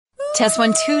Test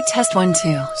 1, 2, test 1,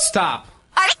 2. Stop.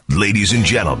 Ladies and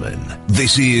gentlemen,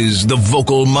 this is The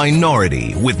Vocal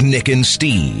Minority with Nick and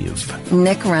Steve.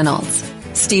 Nick Reynolds,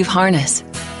 Steve Harness,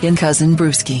 and Cousin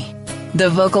Brewski.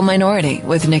 The Vocal Minority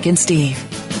with Nick and Steve.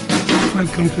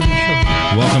 Welcome to the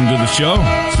show. Welcome to the show.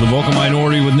 It's The Vocal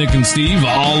Minority with Nick and Steve.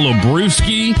 All of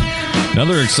Brewski.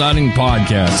 Another exciting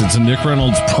podcast. It's a Nick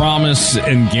Reynolds promise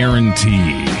and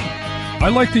guarantee. I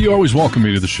like that you always welcome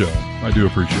me to the show. I do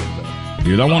appreciate that.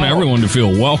 Dude, I want everyone to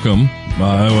feel welcome.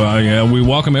 We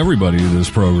welcome everybody to this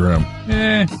program.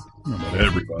 Not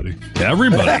everybody.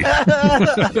 Everybody.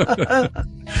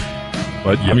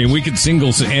 But yes. I mean, we could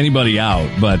single anybody out,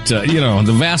 but,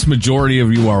 the vast majority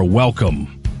of you are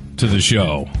welcome to the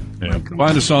show. Yeah.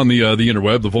 Find us on the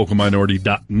interweb,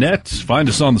 thevocalminority.net. Find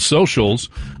us on the socials.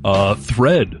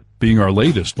 Thread being our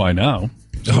latest by now.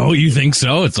 Oh, you think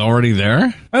so? It's already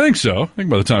there? I think so. I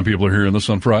think by the time people are hearing this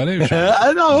on Friday.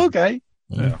 I know, okay.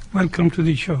 Yeah. Welcome to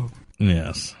the show.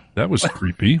 Yes. That was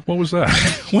creepy. What was that?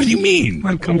 What do you mean?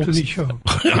 Welcome to the show.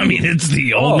 I mean, it's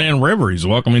the old man River. He's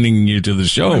welcoming you to the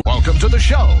show. Welcome to the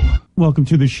show. Welcome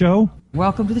to the show.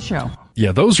 Welcome to the show.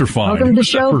 Yeah, those are fine. Welcome to the Who's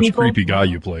show, that first people. creepy guy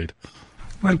you played?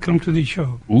 Welcome to the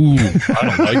show. Ooh, I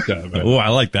don't like that, man. Oh, I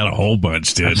like that a whole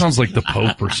bunch, dude. That sounds like the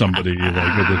Pope or somebody,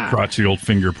 like with the crotchety old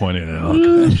finger pointing at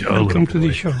Welcome to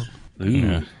the show.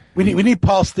 Yeah. We need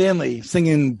Paul Stanley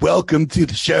singing "Welcome to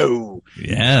the Show."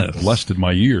 Yes. Molested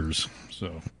my ears. So,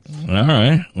 all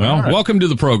right. Well, welcome to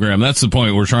the program. That's the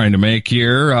point we're trying to make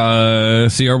here.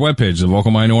 See our webpage,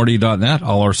 thevocalminority.net.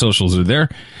 All our socials are there.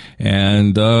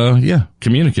 And,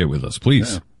 communicate with us,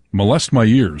 please. yeah. Molest my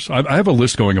ears. I have a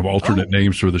list going of alternate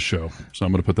names for the show, so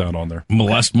I'm going to put that on there.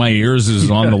 Molest My Ears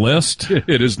is on the list.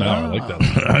 It is now. I like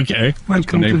that. Okay.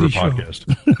 Welcome to Name for the a show.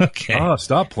 podcast. Okay.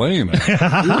 Stop playing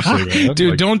that. Seriously, man.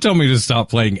 Dude, Like, don't tell me to stop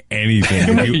playing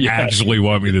anything if you actually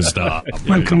want me to stop.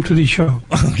 Welcome to the show.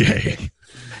 Okay.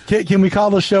 Can we call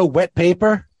the show "Wet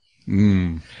Paper"?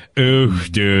 Ooh,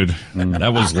 dude.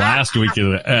 That was last week's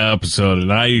episode,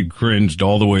 and I cringed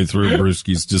all the way through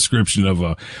Brewski's description of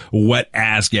a wet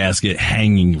ass gasket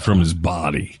hanging from his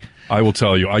body. I will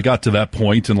tell you, I got to that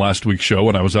point in last week's show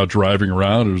when I was out driving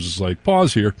around. It was just like,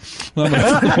 pause here. Welcome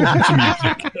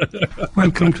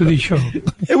to the show.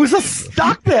 It was just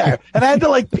stuck there, and I had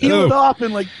to peel it off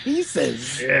in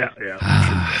pieces. Yeah.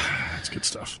 That's good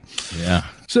stuff. Yeah.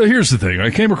 So here's the thing. I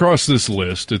came across this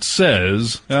list. It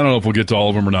says, I don't know if we'll get to all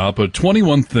of them or not, but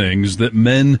 21 things that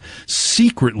men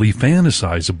secretly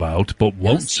fantasize about but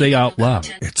won't say out loud.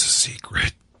 It's a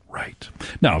secret. Right.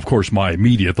 Now, of course, my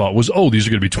immediate thought was, these are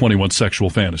going to be 21 sexual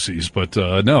fantasies. But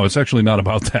no, it's actually not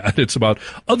about that. It's about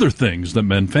other things that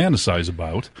men fantasize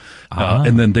about,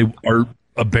 and then they are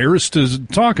embarrassed to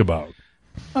talk about.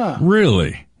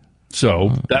 Really?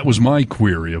 So that was my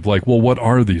query of what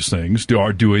are these things? Do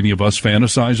any of us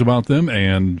fantasize about them?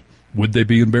 And would they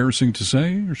be embarrassing to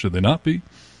say, or should they not be?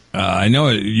 I know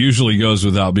it usually goes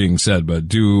without being said, but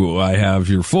do I have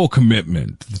your full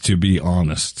commitment to be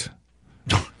honest?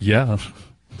 Yeah.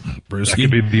 Brewski? That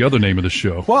could be the other name of the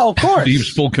show. Well, of course.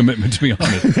 Steve's full commitment to be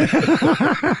honest.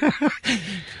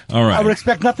 All right. I would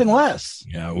expect nothing less.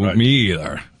 Yeah, me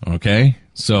either. Okay.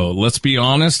 So let's be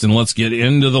honest and let's get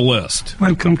into the list.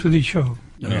 Welcome to the show.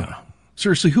 Yeah.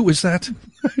 Seriously, who is that?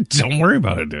 Don't worry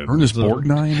about it, dude. Ernest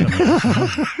Borgnine?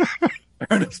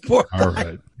 Ernest Borgnine. All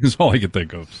right. That's all I could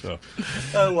think of. So,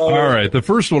 all right. The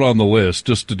first one on the list,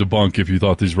 just to debunk if you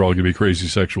thought these were all going to be crazy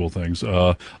sexual things,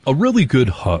 a really good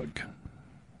hug.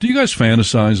 Do you guys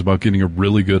fantasize about getting a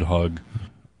really good hug?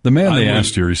 The man they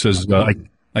asked here, he says,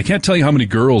 I can't tell you how many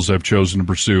girls I've chosen to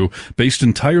pursue based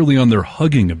entirely on their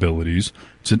hugging abilities.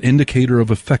 It's an indicator of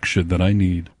affection that I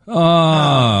need.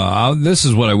 This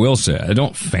is what I will say. I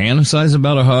don't fantasize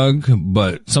about a hug,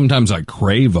 but sometimes I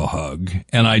crave a hug.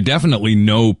 And I definitely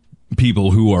know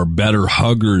people who are better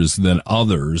huggers than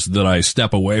others that I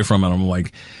step away from and I'm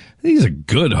like, he's a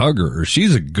good hugger or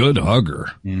she's a good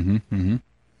hugger. Mm-hmm. Mm-hmm.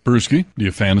 Brewski, do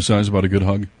you fantasize about a good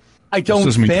hug? I don't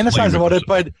fantasize about it,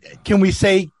 but can we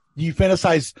say you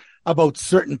fantasize about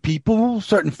certain people,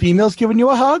 certain females giving you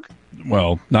a hug?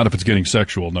 Well, not if it's getting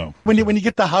sexual, no. When you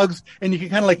get the hugs and you can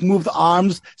kind of move the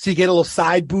arms so you get a little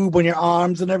side boob on your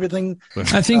arms and everything.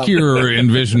 I think you're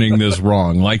envisioning this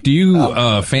wrong. Do you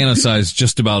fantasize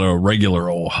just about a regular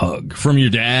old hug from your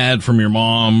dad, from your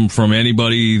mom, from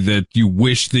anybody that you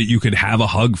wish that you could have a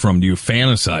hug from? Do you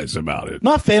fantasize about it?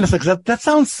 Not fantasize, because that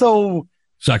sounds so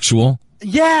sexual.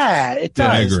 Yeah, it does.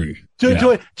 Yeah, I agree.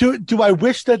 Do I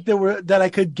wish that I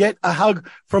could get a hug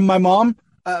from my mom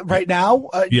right now?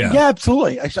 Yeah,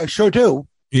 absolutely. I sure do.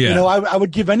 Yeah. I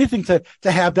would give anything to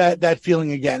have that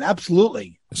feeling again.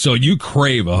 Absolutely. So you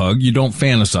crave a hug. You don't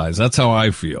fantasize. That's how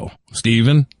I feel.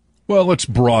 Steven? Well, let's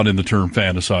broaden the term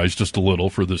fantasize just a little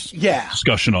for this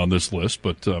discussion on this list.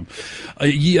 But,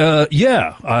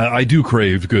 I do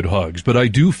crave good hugs, but I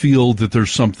do feel that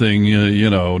there's something,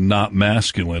 not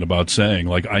masculine about saying,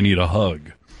 like, I need a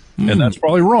hug. And that's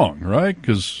probably wrong, right?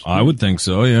 Because I would think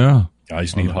so, yeah.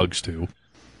 Guys need hugs too.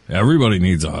 Everybody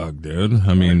needs a hug, dude.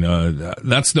 I mean,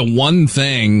 that's the one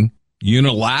thing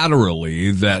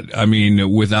unilaterally that, I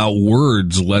mean, without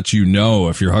words lets you know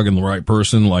if you're hugging the right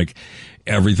person, like,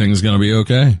 everything's going to be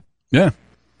okay. Yeah.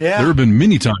 There have been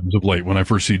many times of late when I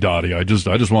first see Dottie, I just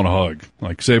want a hug.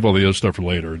 Like, save all the other stuff for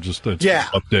later. It's a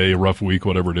rough day, a rough week,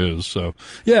 whatever it is. So,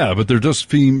 but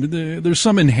there's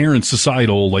some inherent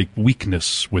societal, like,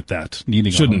 weakness with that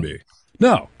needing Shouldn't a hug. be.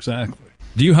 No, exactly.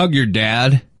 Do you hug your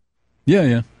dad?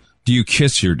 Yeah. Do you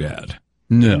kiss your dad?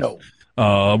 No.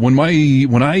 When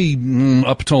I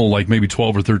up till like maybe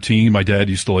 12 or 13, my dad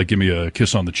used to like give me a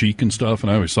kiss on the cheek and stuff,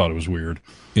 and I always thought it was weird.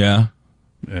 Yeah.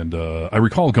 And I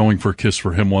recall going for a kiss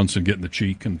for him once and getting the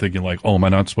cheek and thinking like, oh, am I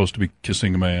not supposed to be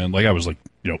kissing a man? Like I was like,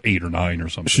 8 or 9 or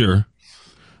something. Sure.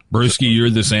 Brewski, you're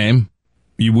the same?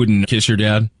 You wouldn't kiss your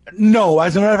dad? No,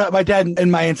 as a matter of fact, my dad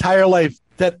in my entire life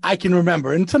that I can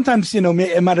remember. And sometimes,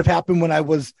 it might have happened when I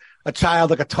was a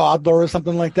child, like a toddler or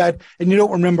something like that. And you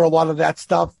don't remember a lot of that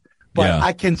stuff. But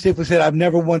I can safely say that I've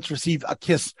never once received a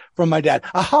kiss from my dad.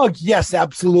 A hug, yes,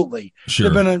 absolutely. Sure.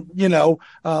 There've been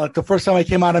the first time I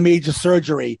came out of major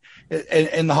surgery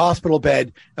in the hospital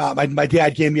bed, my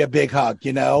dad gave me a big hug,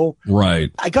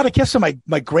 Right. I got a kiss from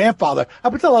my grandfather.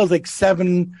 Up until I was like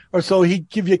 7 or so, he'd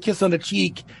give you a kiss on the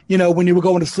cheek, when you were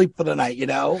going to sleep for the night,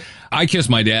 I kissed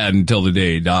my dad until the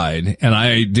day he died, and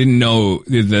I didn't know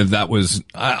that was,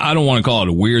 I don't want to call it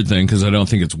a weird thing because I don't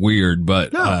think it's weird,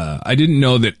 but I didn't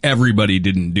know that everybody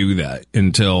didn't do that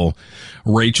until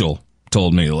Rachel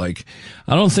told me, like,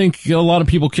 I don't think a lot of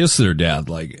people kiss their dad,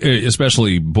 like,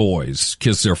 especially boys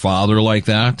kiss their father like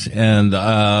that. And,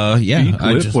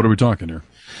 what are we talking here?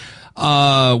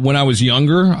 When I was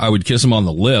younger, I would kiss him on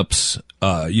the lips,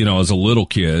 as a little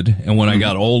kid. And when I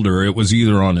got older, it was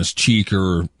either on his cheek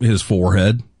or his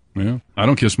forehead. Yeah. I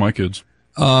don't kiss my kids.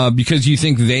 Because you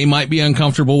think they might be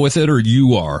uncomfortable with it or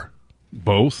you are?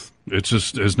 Both. It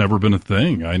just has never been a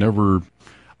thing. I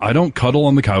don't cuddle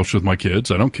on the couch with my kids.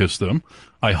 I don't kiss them.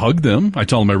 I hug them. I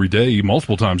tell them every day,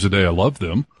 multiple times a day, I love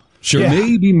them. Sure.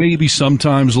 Maybe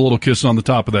sometimes a little kiss on the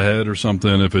top of the head or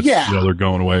something if it's, they're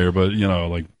going away but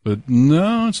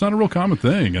no, it's not a real common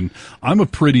thing. And I'm a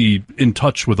pretty in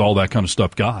touch with all that kind of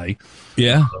stuff guy.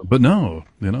 Yeah. But no,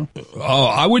 Oh,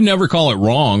 I would never call it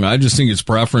wrong. I just think it's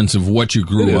preference of what you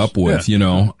grew up with,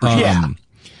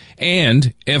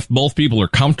 And if both people are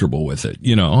comfortable with it,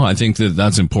 I think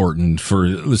that's important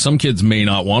for some kids may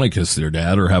not want to kiss their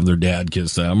dad or have their dad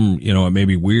kiss them. It may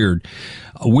be weird.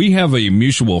 We have a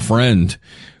mutual friend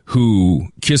who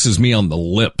kisses me on the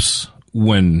lips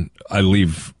when I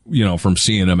leave, from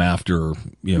seeing him after,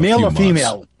 male or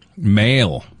female?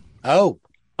 Male. Oh,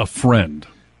 a friend.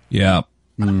 Yeah.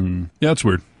 Yeah, it's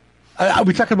weird. Are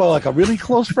we talking about like a really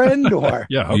close friend or?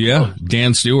 Yeah.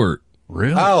 Dan Stewart.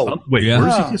 Really? Oh. Wait,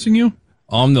 where's he kissing you?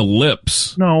 On the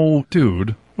lips. No,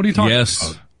 dude. What are you talking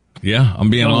about? Yeah, I'm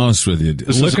being honest with you.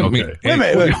 Look at me. Wait a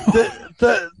minute.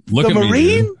 The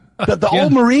Marine? The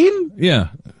old Marine? Yeah.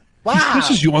 Wow. He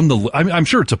kisses you on the I'm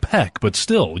sure it's a peck, but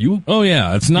still. Oh,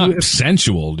 yeah. It's not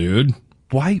sensual, dude.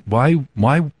 Why?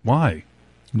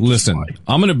 Listen,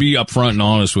 I'm going to be upfront and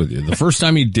honest with you. The first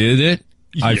time he did it,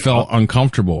 I felt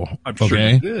uncomfortable. I'm sure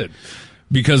he did.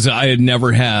 Because I had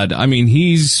never had,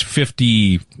 he's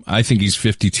 50, I think he's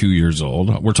 52 years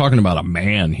old. We're talking about a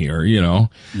man here,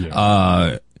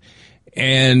 Yeah.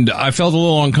 And I felt a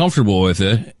little uncomfortable with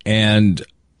it. And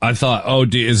I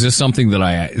thought, is this something that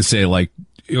I say like,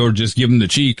 or just give him the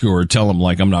cheek or tell him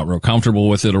like I'm not real comfortable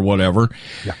with it or whatever.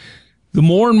 Yeah. The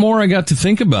more and more I got to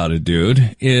think about it,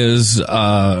 dude, is,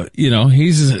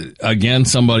 he's again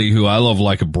somebody who I love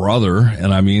like a brother.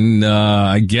 And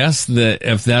I guess that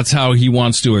if that's how he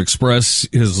wants to express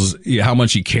how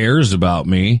much he cares about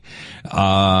me,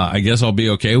 I guess I'll be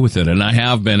okay with it. And I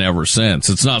have been ever since.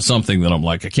 It's not something that I'm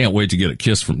like, I can't wait to get a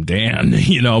kiss from Dan,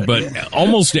 but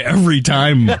almost every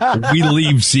time we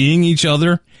leave seeing each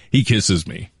other, he kisses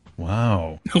me.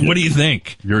 Wow. What do you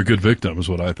think? You're a good victim is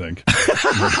what I think.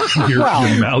 You're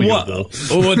malleable.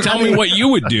 Well, tell me what you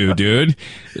would do, dude.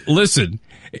 Listen,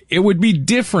 It would be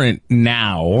different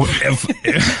now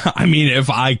if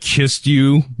I kissed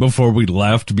you before we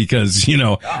left because,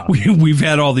 we've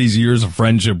had all these years of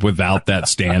friendship without that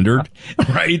standard,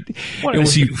 right? What,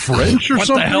 is he French or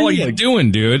something? What the hell are you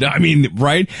doing, dude? I mean,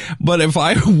 right? But if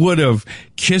I would have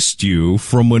kissed you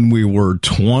from when we were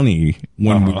 20,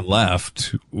 when we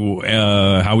left,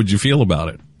 how would you feel about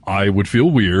it? I would feel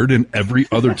weird, and every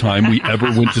other time we ever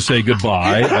went to say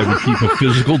goodbye, I would keep a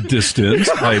physical distance.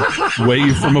 I'd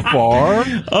wave from afar.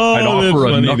 I'd offer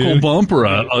a knuckle bump or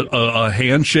a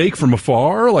handshake from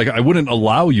afar. Like, I wouldn't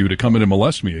allow you to come in and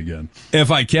molest me again.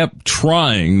 If I kept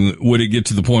trying, would it get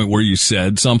to the point where you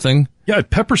said something? Yeah,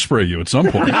 I'd pepper spray you at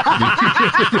some point. What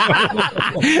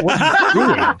are you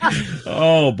doing?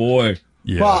 Oh, boy.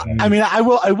 Yeah. Well, I mean, I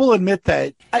will admit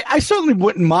that I certainly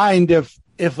wouldn't mind if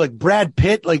like Brad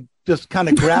Pitt just kind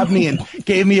of grabbed me and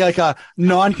gave me like a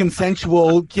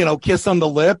non-consensual kiss on the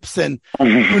lips, and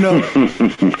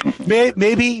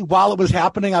maybe while it was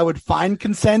happening I would find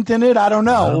consent in it. I don't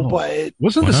know, but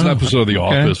wasn't this an episode of The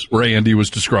Office where Andy was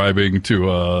describing to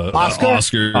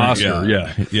Oscar?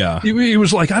 Yeah. He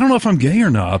was like, I don't know if I'm gay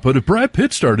or not, but if Brad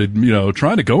Pitt started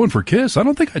trying to go in for a kiss, I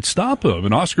don't think I'd stop him.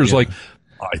 And Oscar's like,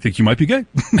 I think you might be gay.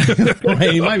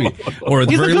 Hey, he might be, or at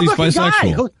the very least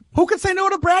bisexual. Who could say no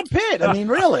to Brad Pitt? I mean,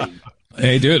 really?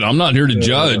 Hey, dude, I'm not here to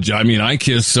judge. I mean, I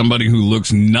kissed somebody who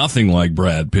looks nothing like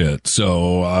Brad Pitt,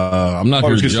 so I'm not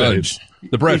here to judge.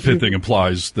 The Brad Pitt thing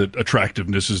implies that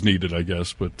attractiveness is needed, I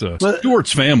guess. But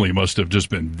Stewart's family must have just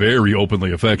been very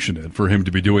openly affectionate for him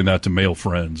to be doing that to male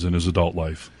friends in his adult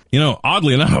life.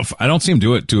 Oddly enough, I don't see him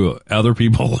do it to other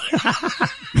people.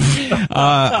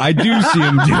 I do see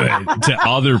him do it to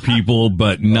other people,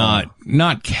 but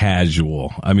not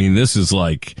casual. I mean, this is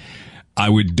like, I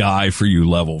would die for you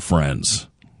level friends.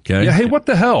 Okay. Yeah. Hey, what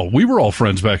the hell? We were all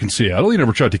friends back in Seattle. You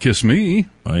never tried to kiss me.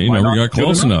 You never got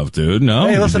close enough, dude. No,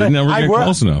 hey, listen, you never get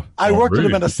close enough. I worked with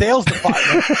him in a sales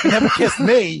department. He never kissed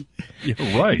me.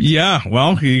 Yeah, right. Yeah.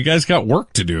 Well, you guys got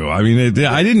work to do. I mean,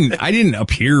 I didn't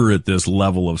appear at this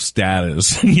level of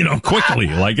status, quickly.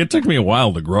 Like, it took me a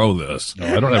while to grow this. No,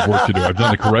 I don't have work to do. I've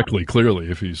done it correctly, clearly,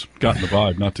 if he's gotten the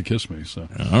vibe not to kiss me. So.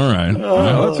 All right.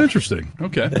 That's interesting.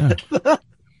 Okay. Yeah.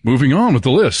 Moving on with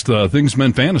the list, things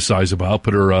men fantasize about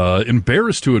but are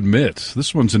embarrassed to admit.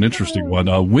 This one's an interesting one.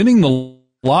 Winning the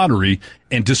lottery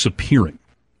and disappearing.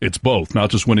 It's both, not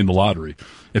just winning the lottery.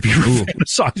 If you're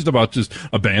fantasized about just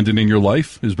abandoning your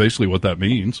life is basically what that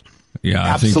means. Yeah,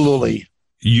 absolutely.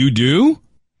 You do?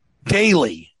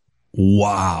 Daily.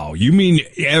 Wow. You mean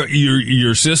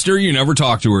your sister? You never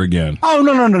talk to her again? Oh,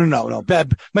 no.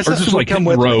 My sister just would come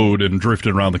with the road and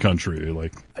drifting around the country.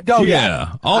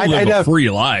 I'll live a free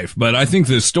life, but I think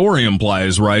the story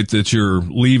implies, right, that you're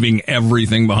leaving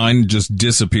everything behind, just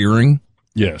disappearing.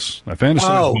 Yes. I fantasize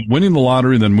about winning the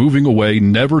lottery and then moving away,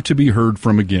 never to be heard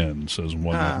from again, says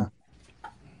one man.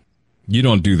 You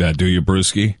don't do that, do you,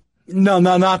 Brewski? No,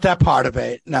 not that part of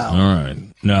it. No. All right.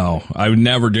 No, I would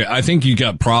never do. I think you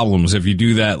got problems if you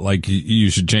do that. Like, you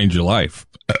should change your life.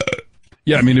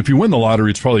 Yeah, I mean, if you win the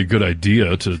lottery, it's probably a good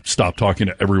idea to stop talking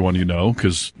to everyone you know,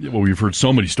 because we've heard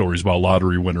so many stories about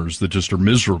lottery winners that just are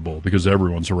miserable because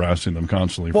everyone's harassing them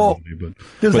constantly for money. But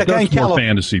that's more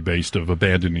fantasy-based of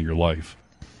abandoning your life.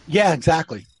 Yeah,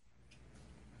 exactly.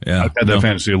 Yeah, I've had that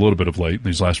fantasy a little bit of late,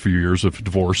 these last few years of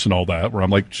divorce and all that, where I'm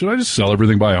like, should I just sell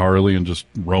everything, buy a Harley, and just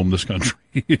roam this country?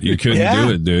 You couldn't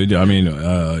do it, dude. I mean,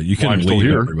 you couldn't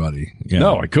leave everybody. Yeah.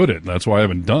 No, I couldn't. That's why I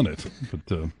haven't done it.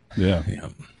 But, yeah.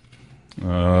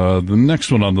 The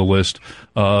next one on the list,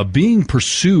 being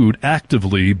pursued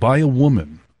actively by a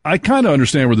woman. I kind of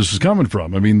understand where this is coming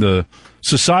from. I mean, the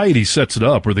society sets it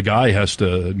up where the guy has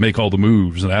to make all the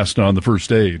moves and ask on the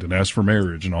first date and ask for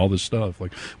marriage and all this stuff.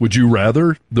 Like, would you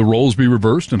rather the roles be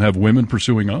reversed and have women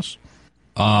pursuing us?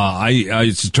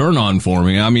 It's a turn on for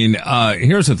me. I mean,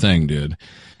 here's the thing, dude.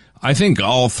 I think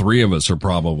all three of us are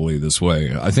probably this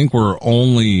way. I think we're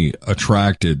only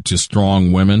attracted to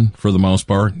strong women for the most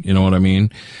part. You know what I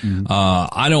mean? Mm-hmm.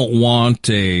 I don't want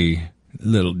a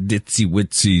little ditzy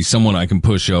witsy, someone I can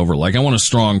push over. Like, I want a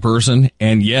strong person.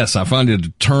 And yes, I find it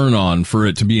a turn on for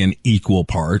it to be an equal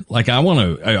part. Like, I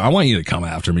want you to come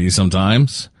after me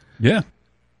sometimes. Yeah,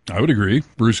 I would agree.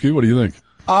 Brewski, what do you think?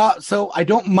 So I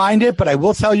don't mind it, but I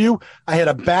will tell you, I had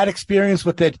a bad experience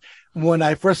with it when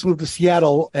I first moved to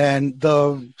Seattle, and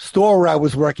the store where I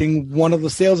was working, one of the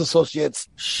sales associates,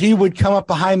 she would come up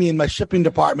behind me in my shipping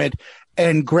department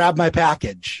and grab my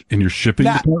package. In your shipping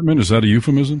department? Is that a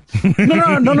euphemism?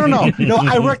 No. No,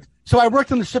 So I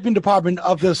worked in the shipping department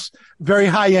of this very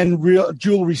high-end real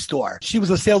jewelry store. She was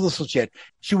a sales associate.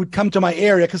 She would come to my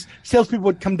area because salespeople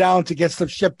would come down to get stuff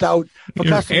shipped out for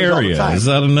Your customers area. all the time. Is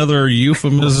that another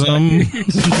euphemism?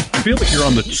 I feel like you're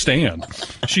on the stand.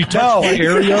 She touched my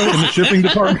area in the shipping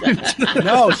department.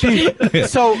 No,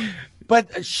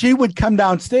 but she would come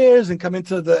downstairs and come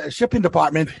into the shipping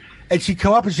department, and she'd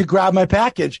come up and she'd grab my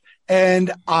package,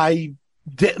 and I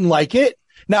didn't like it.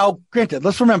 Now, granted,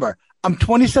 let's remember, I'm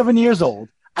 27 years old.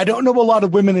 I don't know a lot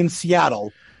of women in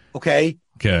Seattle. Okay.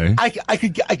 I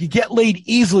could get laid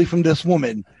easily from this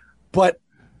woman, but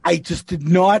I just did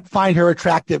not find her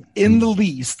attractive in the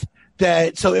least.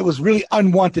 So it was really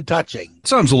unwanted touching.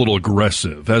 Sounds a little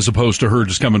aggressive, as opposed to her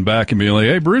just coming back and being like,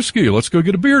 "Hey, Brewski, let's go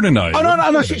get a beer tonight." Oh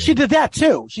no! She did that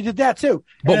too.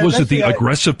 But was it the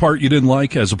aggressive part you didn't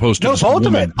like, as opposed to both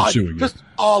of it? Pursuing just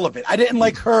all of it. I didn't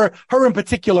like her in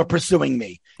particular pursuing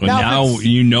me. Now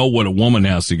you know what a woman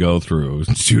has to go through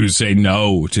to say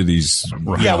no to these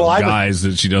guys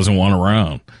that she doesn't want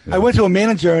around. I went to a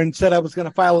manager and said I was going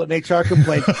to file an HR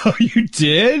complaint. You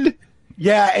did?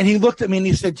 Yeah, and he looked at me and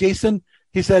he said, "Jason,"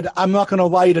 he said, "I'm not going to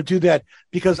allow you to do that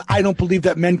because I don't believe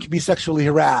that men can be sexually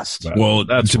harassed." Well,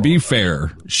 to be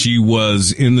fair, she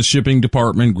was in the shipping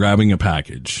department grabbing a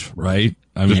package, right?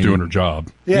 I mean, doing her job.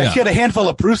 Yeah, she had a handful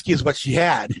of brewski is what she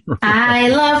had. I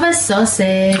love a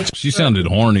sausage. She sounded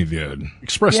horny, dude.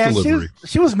 Express delivery.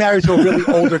 She was married to a really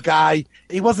older guy.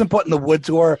 He wasn't putting the wood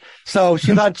to her, so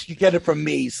she thought she could get it from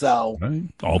me. So right.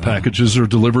 All packages are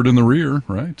delivered in the rear,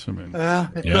 right? I mean,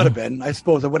 it could have been. I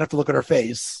suppose I wouldn't have to look at her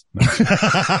face.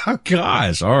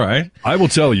 Gosh, all right. I will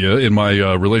tell you, in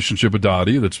my relationship with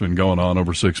Dottie, that's been going on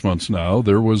over 6 months now,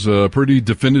 there was a pretty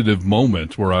definitive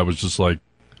moment where I was just like,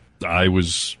 I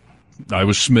was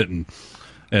smitten.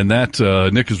 And that,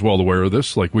 Nick is well aware of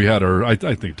this. Like, we had I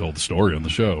think told the story on the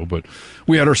show, but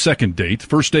we had our second date.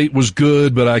 First date was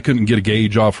good, but I couldn't get a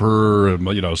gauge off her.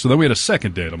 And, so then we had a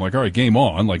second date. I'm like, all right, game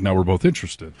on. Like, now we're both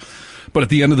interested. But at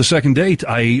the end of the second date,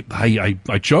 I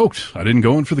choked. I didn't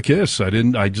go in for the kiss. I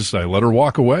let her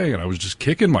walk away, and I was just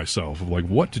kicking myself of like,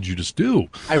 what did you just do?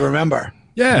 I remember.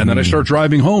 Yeah, and then I start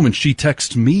driving home, and she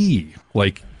texts me,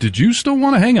 like, did you still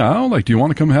want to hang out? Like, do you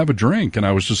want to come have a drink? And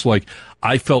I was just like,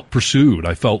 I felt pursued.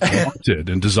 I felt wanted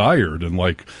and desired. And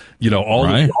like, all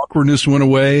the awkwardness went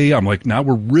away. I'm like, now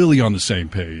we're really on the same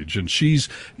page. And she's,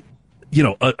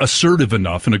 assertive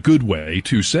enough in a good way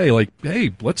to say, like,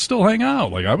 hey, let's still hang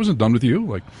out. Like, I wasn't done with you.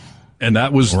 Like, and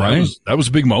that was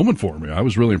a big moment for me. I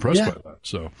was really impressed by that.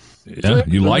 So,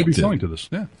 you liked it. Selling to this.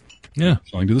 Yeah.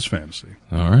 Selling to this fantasy.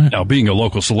 All right. Now, being a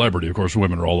local celebrity, of course,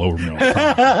 women are all over me all the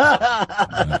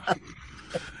time.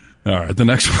 All right, the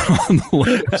next one on the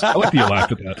list. I like you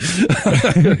laugh at that.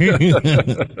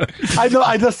 I know.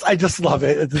 I just love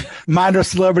it. It's minor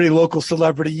celebrity, local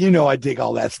celebrity. I dig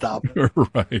all that stuff.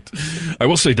 Right. I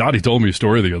will say, Dottie told me a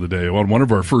story the other day on one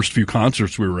of our first few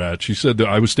concerts we were at. She said that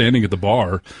I was standing at the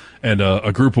bar and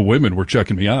a group of women were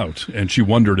checking me out, and she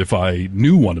wondered if I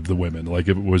knew one of the women, like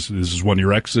if this is one of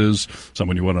your exes,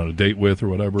 someone you went on a date with or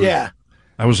whatever. Yeah.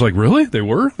 I was like, really? They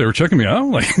were checking me out?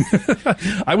 Like,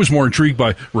 I was more intrigued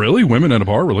by, really? Women at a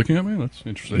bar were looking at me? That's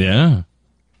interesting. Yeah.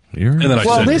 And then I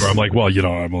said to her, I'm like, well,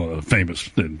 I'm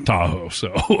famous in Tahoe,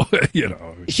 so,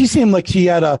 She seemed like she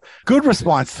had a good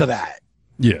response to that.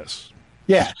 Yes.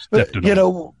 Yeah. But,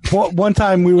 one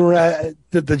time we were at,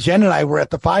 the Jen and I were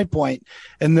at the 5 Point,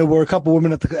 and there were a couple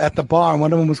women at the bar, and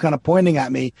one of them was kind of pointing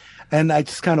at me, and I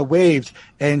just kind of waved,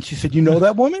 and she said, you know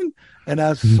that woman? And I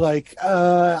was like,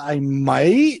 I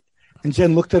might. And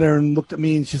Jen looked at her and looked at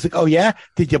me, and she's like, oh, yeah?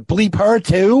 Did you bleep her,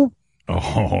 too?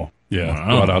 Oh, yeah.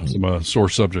 Brought out some sore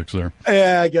subjects there.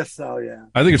 Yeah, I guess so, yeah.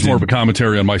 I think it's more of a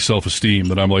commentary on my self-esteem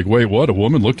that I'm like, wait, what? A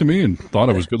woman looked at me and thought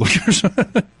I was good looking or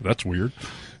something? That's weird.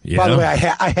 Yeah. By the way,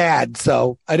 I had,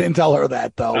 so I didn't tell her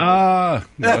that, though.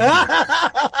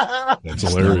 That's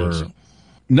hilarious.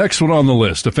 Next one on the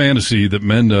list, a fantasy that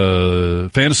men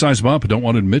fantasize about but don't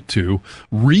want to admit to,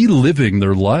 reliving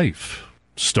their life,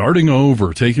 starting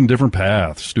over, taking different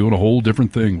paths, doing a whole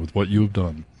different thing with what you have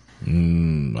done.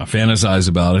 I fantasize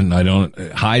about it, and I don't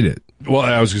hide it. Well,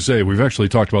 I was going to say, we've actually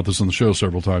talked about this on the show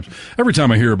several times. Every time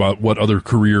I hear about what other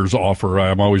careers offer,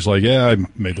 I'm always like, yeah, I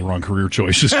made the wrong career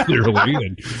choices, clearly.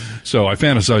 And so I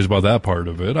fantasize about that part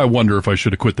of it. I wonder if I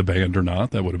should have quit the band or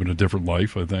not. That would have been a different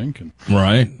life, I think. And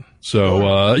right.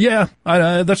 So,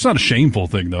 that's not a shameful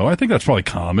thing, though. I think that's probably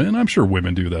common. I'm sure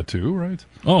women do that, too, right?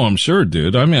 Oh, I'm sure,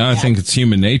 dude. I mean, I think it's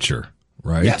human nature,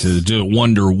 right? Yes. To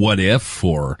wonder what if,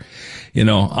 or,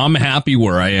 I'm happy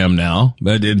where I am now,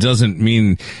 but it doesn't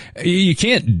mean you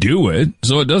can't do it.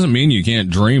 So it doesn't mean you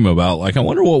can't dream about, like, I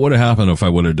wonder what would have happened if I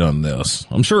would have done this.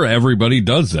 I'm sure everybody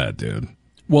does that, dude.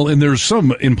 Well, and there's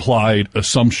some implied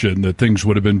assumption that things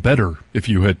would have been better if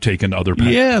you had taken other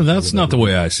paths. Yeah, that's not the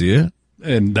way I see it.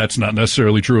 And that's not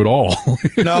necessarily true at all.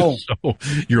 No. So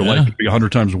your life would be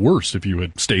 100 times worse if you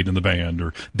had stayed in the band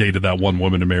or dated that one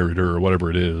woman and married her or whatever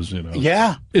it is, you know.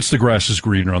 Yeah. It's the grass is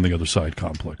greener on the other side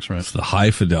complex, right? It's the high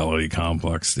fidelity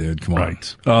complex, dude. Come on.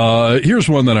 Right. Here's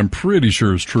one that I'm pretty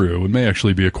sure is true and may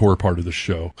actually be a core part of the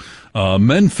show.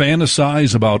 Men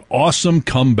fantasize about awesome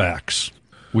comebacks.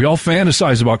 We all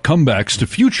fantasize about comebacks to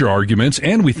future arguments,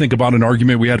 and we think about an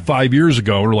argument we had 5 years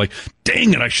ago. We're like,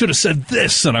 dang it, I should have said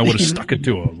this, and I would have stuck it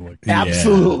to him. Like,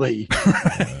 absolutely.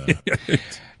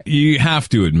 You have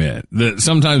to admit that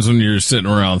sometimes when you're sitting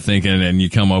around thinking and you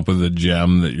come up with a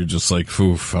gem that you're just like,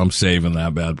 oof, I'm saving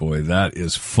that bad boy. That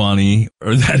is funny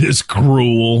or that is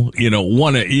cruel. You know,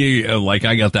 like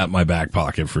I got that in my back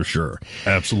pocket for sure.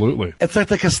 Absolutely. It's like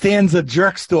the Costanza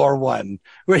jerk store one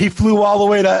where he flew all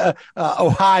the way to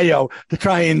Ohio to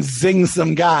try and zing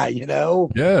some guy, you know?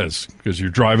 Yes, because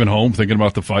you're driving home thinking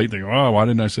about the fight, thinking, oh, why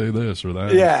didn't I say this or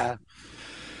that? Yeah.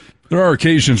 There are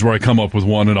occasions where I come up with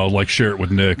one and I'll like share it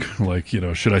with Nick. Like, you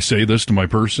know, should I say this to my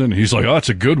person? And he's like, oh, that's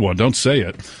a good one. Don't say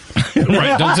it.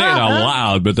 Right. Don't say it out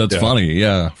loud, but that's funny.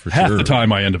 Yeah, for Half sure. the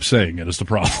time I end up saying it is the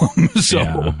problem.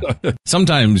 So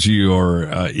sometimes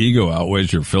your ego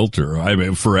outweighs your filter. I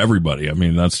mean, for everybody. I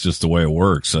mean, that's just the way it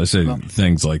works. I say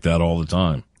things like that all the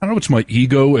time. I don't know, it's my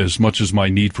ego as much as my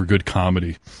need for good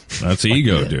comedy. That's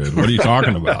ego, dude. What are you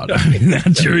talking about? I mean,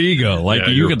 that's your ego. Like,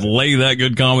 you could lay that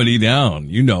good comedy down.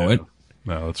 You know it.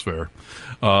 No, that's fair.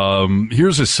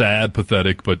 Here's a sad,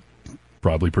 pathetic, but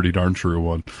probably pretty darn true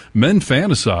one. Men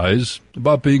fantasize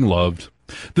about being loved.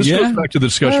 This goes back to the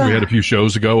discussion we had a few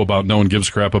shows ago about no one gives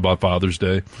a crap about Father's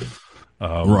Day.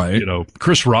 Right. You know,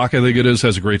 Chris Rock, I think it is,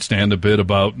 has a great stand-up bit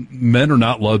about men are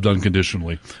not loved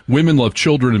unconditionally. Women love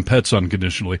children and pets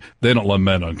unconditionally. They don't love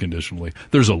men unconditionally.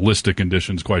 There's a list of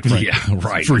conditions, quite frankly. Yeah,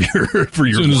 right. For your as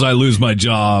soon as I lose my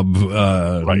job,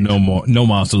 no more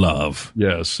love.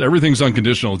 Yes. Everything's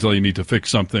unconditional until you need to fix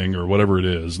something or whatever it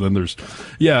is. Then there's,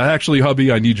 actually,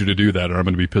 hubby, I need you to do that or I'm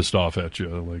going to be pissed off at you.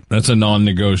 Like, that's a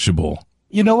non-negotiable.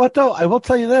 You know what, though? I will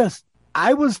tell you this.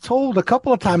 I was told a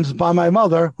couple of times by my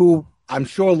mother, who I'm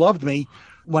sure loved me,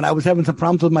 when I was having some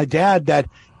problems with my dad, that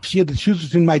she had to choose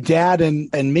between my dad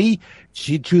and me.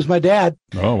 She'd choose my dad.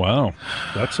 Oh, wow.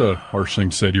 That's a harsh thing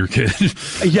to say to your kid.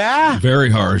 Yeah.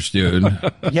 Very harsh, dude.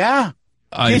 Yeah.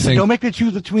 Jason, don't make me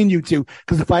choose between you two,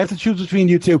 because if I have to choose between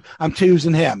you two, I'm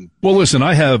choosing him. Well, listen,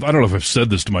 I don't know if I've said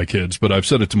this to my kids, but I've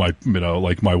said it to my,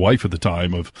 like my wife at the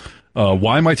time of,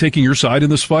 why am I taking your side in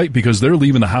this fight? Because they're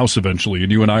leaving the house eventually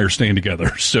and you and I are staying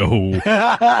together. So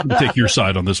take your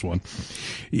side on this one.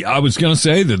 Yeah, I was going to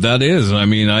say that is. I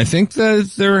mean, I think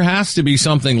that there has to be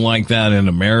something like that in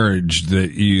a marriage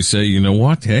that you say, you know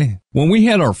what? Hey, when we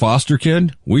had our foster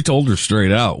kid, we told her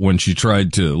straight out when she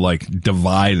tried to like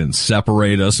divide and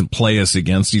separate us and play us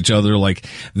against each other. Like,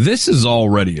 this is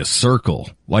already a circle.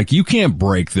 Like, you can't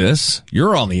break this.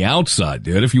 You're on the outside,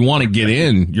 dude. If you want to get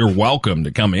in, you're welcome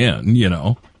to come in, you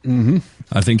know. Mm-hmm.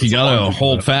 I think you got to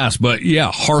hold fast. But yeah,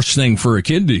 harsh thing for a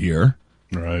kid to hear.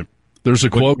 Right. There's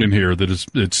a quote in here that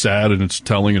it's sad and it's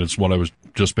telling, and it's what I was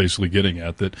just basically getting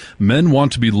at, that men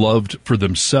want to be loved for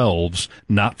themselves,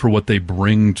 not for what they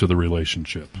bring to the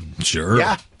relationship. Sure.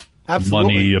 Yeah,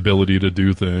 absolutely. Money, ability to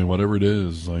do things, whatever it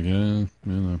is. Like, you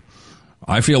know.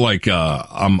 I feel like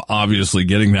I'm obviously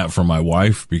getting that from my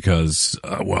wife because,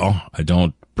 I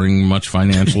don't bring much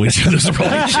financially to this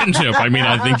relationship. I mean,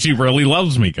 I think she really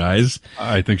loves me, guys.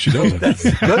 I think she does. That's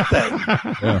a good thing.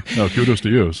 Yeah. No, kudos to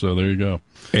you. So there you go.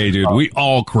 Hey, dude, we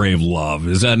all crave love.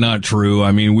 Is that not true?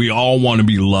 I mean, we all want to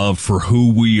be loved for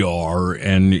who we are,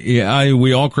 and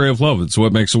we all crave love. It's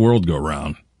what makes the world go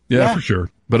round. Yeah, for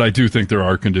sure. But I do think there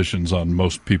are conditions on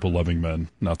most people loving men,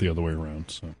 not the other way around.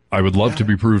 So I would love to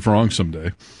be proved wrong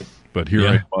someday. But here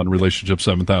I am on relationship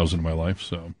 7,000 in my life,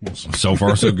 so we'll see. So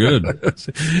far, so good.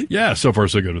 Yeah, so far,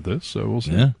 so good at this, so we'll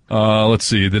see. Yeah. Let's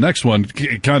see. The next one,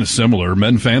 kind of similar.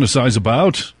 Men fantasize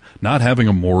about not having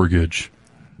a mortgage.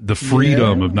 The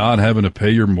freedom of not having to pay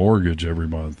your mortgage every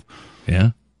month. Yeah.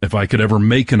 If I could ever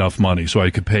make enough money so I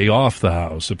could pay off the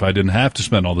house, if I didn't have to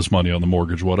spend all this money on the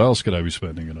mortgage, what else could I be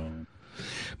spending it on?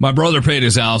 My brother paid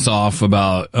his house off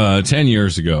about 10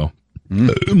 years ago.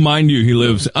 Mind you,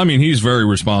 he's very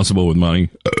responsible with money.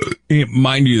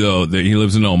 Mind you, though, that he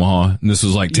lives in Omaha, and this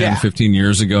was like 10, 15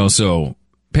 years ago, so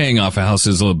paying off a house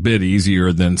is a little bit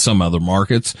easier than some other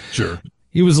markets. Sure.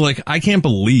 He was like, I can't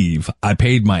believe I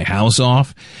paid my house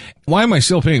off. Why am I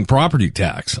still paying property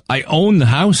tax? I own the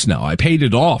house now. I paid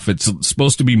it off. It's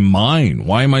supposed to be mine.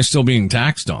 Why am I still being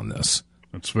taxed on this?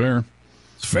 That's fair.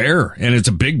 It's fair, and it's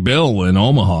a big bill in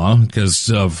Omaha because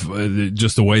of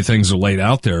just the way things are laid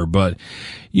out there. But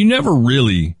you never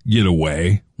really get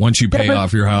away once you pay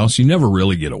off your house. You never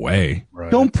really get away. Right.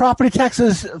 Don't property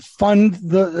taxes fund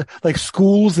the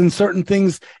schools and certain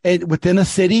things within a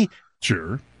city?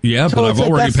 Sure. Yeah, so but I've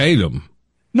already paid them.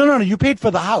 No. You paid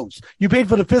for the house. You paid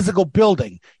for the physical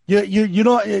building. You're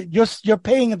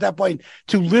paying at that point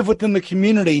to live within the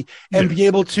community and be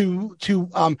able to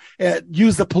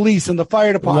use the police and the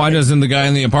fire department. Why doesn't the guy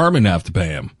in the apartment have to pay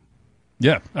him?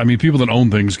 Yeah, I mean, people that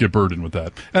own things get burdened with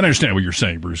that. And I understand what you're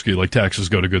saying, Brewski. Like, taxes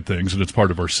go to good things, and it's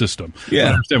part of our system. Yeah.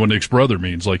 I understand what Nick's brother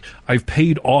means. Like, I've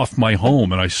paid off my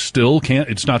home, and I still can't.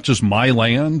 It's not just my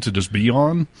land to just be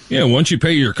on. Yeah, once you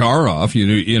pay your car off,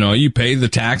 you pay the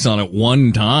tax on it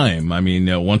one time. I mean,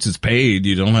 once it's paid,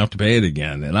 you don't have to pay it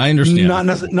again. And I understand.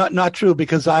 Not true,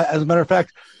 because as a matter of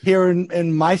fact, here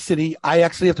in my city, I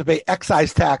actually have to pay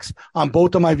excise tax on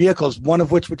both of my vehicles, one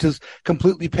of which is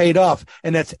completely paid off,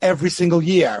 and that's every single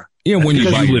year. Yeah, when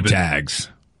you buy your tags.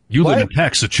 You live in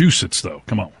Massachusetts, though.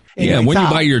 Come on. Yeah, when you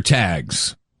buy your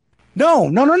tags.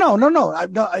 No.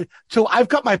 So I've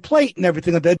got my plate and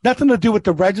everything. That nothing to do with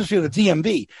the registry or the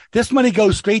DMV. This money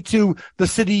goes straight to the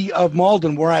city of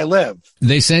Malden, where I live.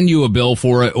 They send you a bill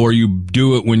for it, or you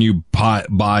do it when you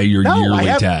buy your yearly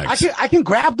tags. I can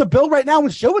grab the bill right now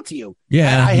and show it to you.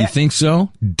 Yeah, you think so?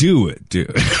 Do it.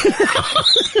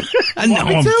 No,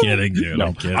 I'm kidding, dude. No,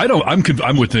 I'm kidding.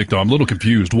 I'm with Nick, though. I'm a little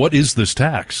confused. What is this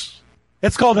tax?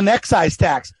 It's called an excise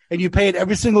tax, and you pay it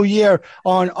every single year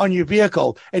on your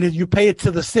vehicle, and you pay it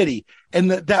to the city, and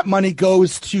that money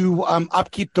goes to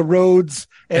upkeep the roads.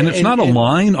 And it's not a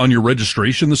line on your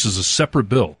registration. This is a separate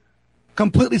bill.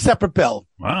 Completely separate bill.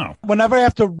 Wow. Whenever I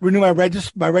have to renew my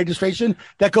registration,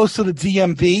 that goes to the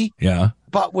DMV. Yeah.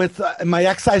 But with my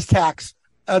excise tax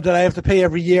that I have to pay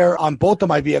every year on both of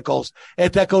my vehicles,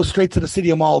 that goes straight to the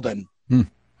city of Malden.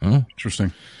 Oh,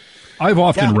 interesting. I've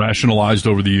often rationalized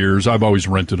over the years. I've always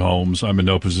rented homes. I'm in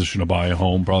no position to buy a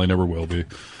home. Probably never will be.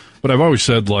 But I've always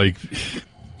said, like,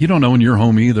 you don't own your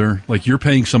home either. Like, you're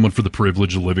paying someone for the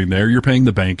privilege of living there. You're paying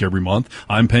the bank every month.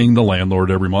 I'm paying the landlord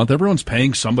every month. Everyone's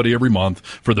paying somebody every month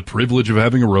for the privilege of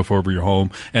having a roof over your home.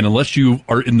 And unless you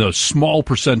are in the small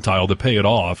percentile to pay it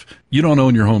off, you don't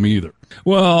own your home either.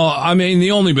 Well, I mean,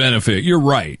 the only benefit, you're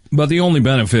right, but the only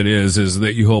benefit is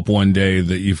that you hope one day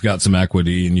that you've got some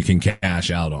equity and you can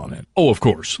cash out on it. Oh, of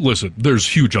course. Listen, there's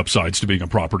huge upsides to being a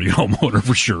property homeowner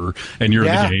for sure. And you're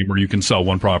in the game where you can sell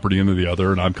one property into the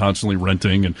other, and I'm constantly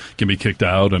renting and can be kicked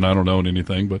out and I don't own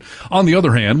anything. But on the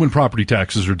other hand, when property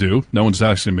taxes are due, no one's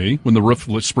asking me. When the roof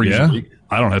springs a leak,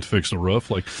 I don't have to fix the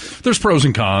roof. Like, there's pros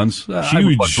and cons. I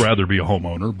would much rather be a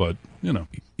homeowner, but,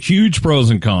 Huge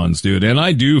pros and cons, dude. And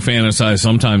I do fantasize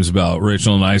sometimes about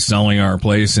Rachel and I selling our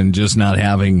place and just not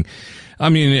having,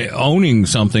 owning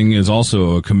something is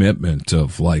also a commitment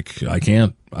of, like, I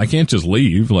can't just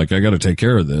leave. Like, I got to take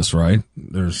care of this, right?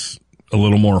 There's a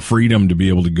little more freedom to be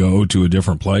able to go to a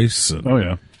different place. Oh,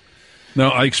 yeah.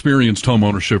 Now, I experienced home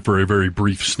ownership for a very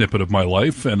brief snippet of my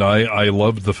life, and I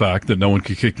loved the fact that no one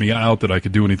could kick me out, that I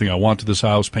could do anything I want to this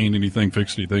house, paint anything,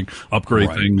 fix anything,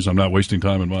 upgrade things. I'm not wasting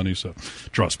time and money, so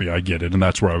trust me, I get it, and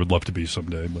that's where I would love to be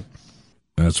someday. But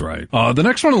that's right. The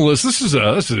next one on the list, this is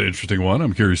an interesting one.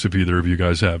 I'm curious if either of you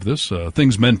guys have this.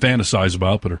 Things men fantasize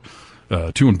about but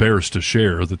are too embarrassed to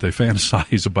share, that they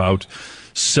fantasize about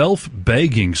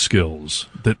self-bagging skills,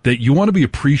 that you want to be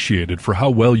appreciated for how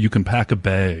well you can pack a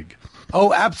bag.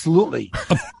 Oh, absolutely.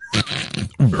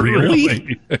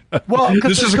 Really? Well,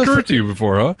 this has occurred to you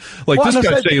before, huh? Like, this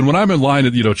guy's saying, when I'm in line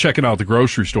at, checking out the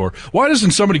grocery store, why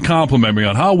doesn't somebody compliment me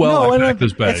on how well I pack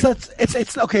this bag?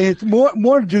 It's okay. It's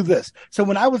more to do this. So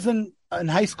when I was in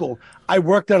high school, I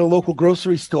worked at a local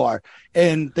grocery store,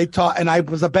 and and I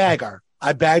was a bagger.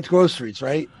 I bagged groceries,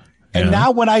 right? And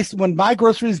now when my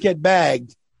groceries get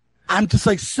bagged, I'm just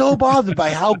like so bothered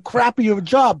by how crappy of a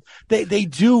job they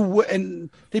do, and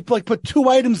they put 2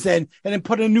 items in and then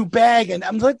put a new bag, and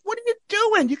I'm like, what are you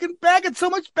doing? You can bag it so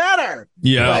much better.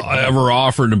 Yeah, I ever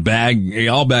offered to bag? Hey,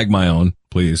 I'll bag my own,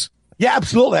 please. Yeah,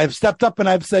 absolutely. I've stepped up and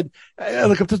I've said,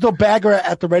 look, if there's no bagger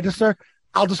at the register,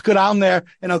 I'll just go down there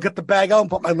and I'll get the bag out and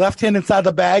put my left hand inside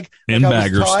the bag. In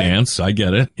bagger stance. I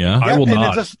get it. Yeah. I will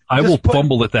not. I will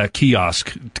fumble at that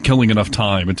kiosk, killing enough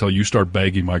time until you start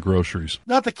bagging my groceries.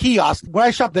 Not the kiosk. Where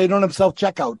I shop, they don't have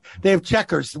self-checkout. They have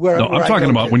checkers. No, I'm talking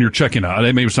about when you're checking out.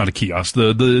 Maybe it's not a kiosk.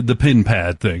 The pin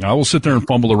pad thing. I will sit there and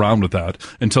fumble around with that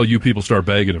until you people start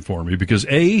bagging it for me. Because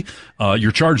A,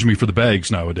 you're charging me for the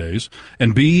bags nowadays.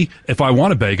 And B, if I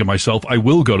want to bag it myself, I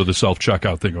will go to the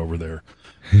self-checkout thing over there.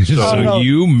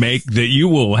 You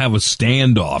will have a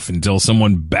standoff until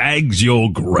someone bags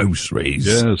your groceries.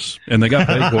 Yes, and they got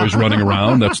bag boys running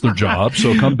around. That's their job.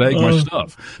 So come bag my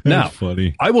stuff. Now,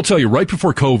 funny. I will tell you, right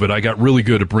before COVID, I got really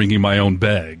good at bringing my own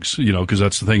bags. Because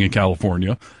that's the thing in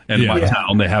California and in my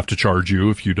town, they have to charge you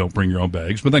if you don't bring your own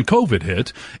bags. But then COVID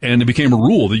hit, and it became a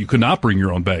rule that you could not bring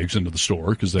your own bags into the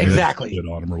store because they had it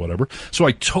on them or whatever. So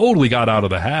I totally got out of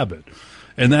the habit.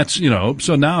 And that's,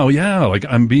 so now, like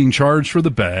I'm being charged for the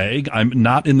bag. I'm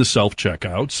not in the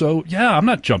self-checkout. So, I'm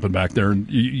not jumping back there and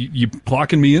you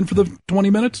clocking me in for the 20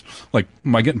 minutes? Like,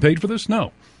 am I getting paid for this?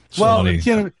 No. Well,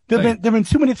 there've been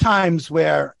too many times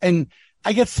where, and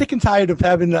I get sick and tired of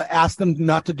having to ask them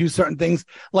not to do certain things.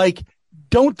 Like,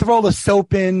 don't throw the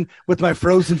soap in with my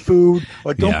frozen food,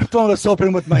 or don't throw the soap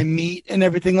in with my meat and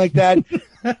everything like that.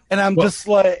 And I'm just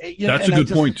like, that's a good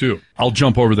point too. I'll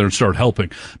jump over there and start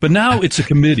helping. But now it's a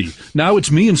committee. Now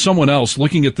it's me and someone else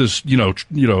looking at this,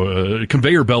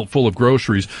 conveyor belt full of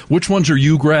groceries. Which ones are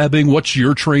you grabbing? What's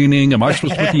your training? Am I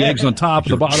supposed to put the eggs on top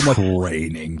and the bottom?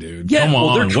 Training, dude. Yeah, come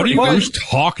on. What are you guys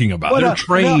talking about? They're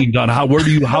trained on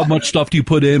how much stuff do you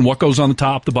put in? What goes on the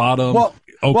top, the bottom?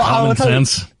 Common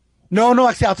sense. No,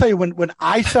 actually, I'll tell you, when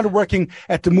I started working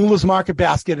at the Mueller's Market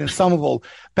Basket in Somerville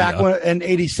back in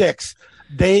 86,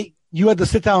 you had to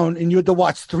sit down and you had to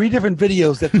watch 3 different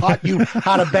videos that taught you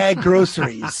how to bag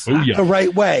groceries the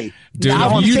right way. Dude,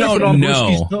 you don't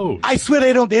know. I swear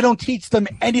they don't teach them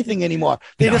anything anymore.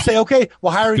 They just say, okay,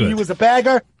 we're hiring you as a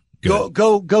bagger.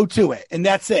 Go to it. And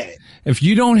that's it. If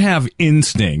you don't have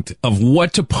instinct of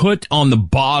what to put on the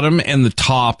bottom and the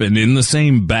top and in the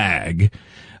same bag,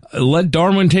 let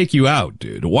Darwin take you out,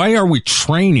 dude. Why are we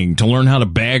training to learn how to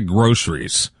bag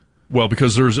groceries? Well,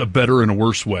 because there's a better and a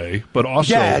worse way, but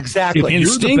also exactly.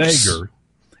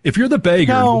 If you're the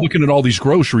bagger and looking at all these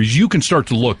groceries, you can start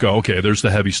to look, okay, there's the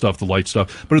heavy stuff, the light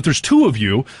stuff. But if there's 2 of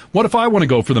you, what if I want to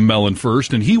go for the melon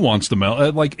first and he wants the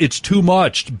melon? Like, it's too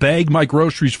much. Bag my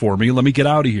groceries for me. Let me get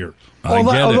out of here.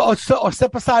 Or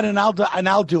step aside and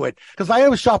I'll do it. Because I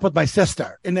always shop with my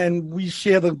sister, and then we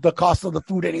share the cost of the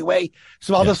food anyway.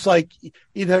 So I'll just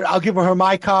either I'll give her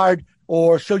my card,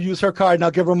 or she'll use her card and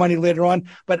I'll give her money later on.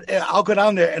 But I'll go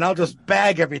down there and I'll just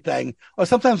bag everything. Or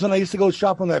sometimes when I used to go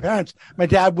shop with my parents, my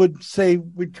dad would say,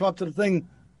 we'd come up to the thing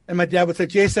and my dad would say,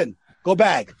 Jason, go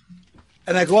bag.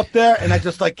 And I go up there and I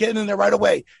just get in there right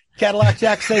away. Cadillac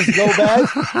Jack says go bag,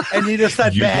 and you just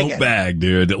start bagging. Go bag,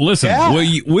 dude. Listen,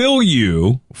 will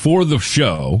you, for the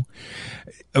show,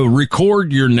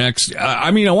 record your next, I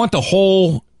want the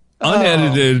whole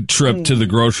unedited trip to the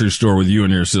grocery store with you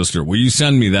and your sister. Will you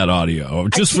send me that audio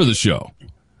just for the show?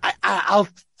 I'll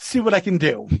see what I can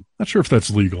do. Not sure if that's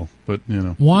legal, but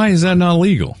Why is that not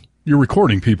legal? You're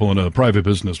recording people in a private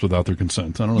business without their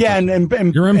consent. I don't know. Yeah,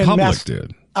 and you're in public,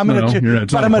 dude. I'm in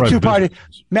a two-party.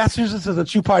 Massachusetts is a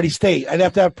two-party state. I'd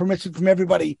have to have permission from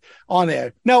everybody on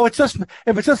there. No, if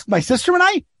it's just my sister and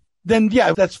I, then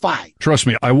yeah, that's fine. Trust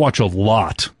me, I watch a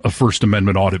lot of First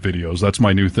Amendment audit videos. That's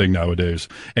my new thing nowadays.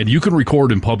 And you can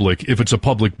record in public if it's a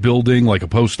public building, like a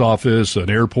post office, an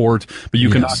airport, but you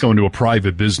cannot go into a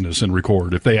private business and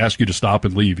record. If they ask you to stop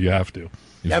and leave, you have to.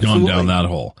 You've gone down that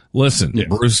hole. Listen,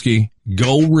 Brewski,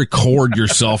 go record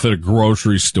yourself at a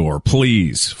grocery store,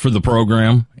 please, for the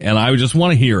program. And I just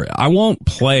want to hear it. I won't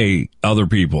play other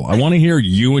people. I want to hear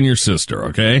you and your sister,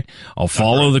 okay? I'll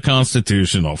follow the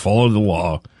Constitution. I'll follow the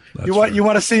law. You want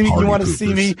to see me? You want to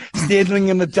see me standing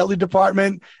in the deli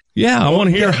department? Yeah, I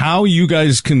want to hear how you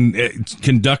guys can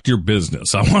conduct your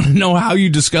business. I want to know how you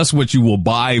discuss what you will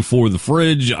buy for the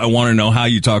fridge. I want to know how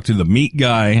you talk to the meat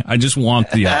guy. I just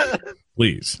want the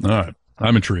please. All right,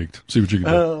 I'm intrigued. See what you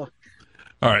can do.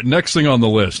 All right, next thing on the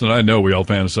list, and I know we all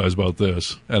fantasize about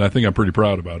this, and I think I'm pretty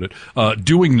proud about it.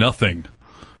 Doing nothing.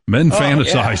 Men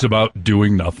fantasize about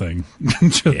doing nothing.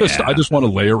 I just want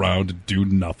to lay around and do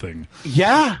nothing.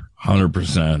 Yeah.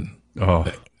 100%.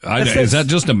 Oh, is that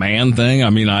just a man thing? I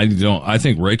mean, I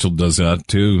think Rachel does that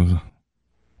too.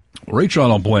 Rachel I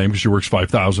don't blame because she works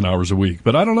 5,000 hours a week,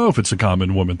 but I don't know if it's a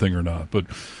common woman thing or not, but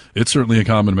it's certainly a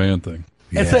common man thing.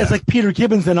 It's like Peter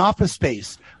Gibbons in Office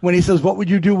Space when he says, what would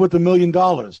you do with $1 million?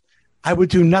 I would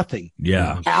do nothing.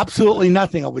 Yeah. Absolutely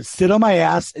nothing. I would sit on my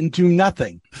ass and do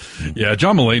nothing. Yeah,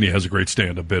 John Mulaney has a great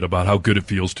stand-up bit about how good it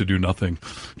feels to do nothing.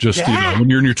 Just, when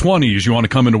you're in your 20s, you want to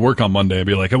come into work on Monday and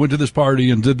be like, I went to this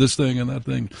party and did this thing and that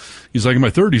thing. He's like, in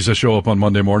my 30s, I show up on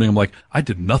Monday morning. I'm like, I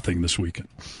did nothing this weekend.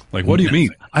 Like, what do you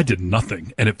mean? I did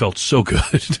nothing. And it felt so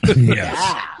good.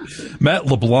 Yes. Matt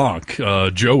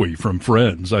LeBlanc, Joey from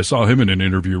Friends, I saw him in an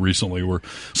interview recently where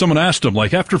someone asked him,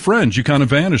 like, after Friends, you kind of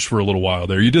vanished for a little while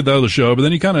there. You did that other show, but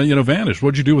then you kind of, vanished.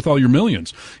 What'd you do with all your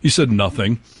millions? He said,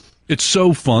 nothing. It's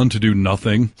so fun to do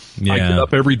nothing. Yeah. I get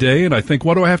up every day and I think,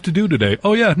 what do I have to do today?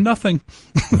 Oh, yeah, nothing.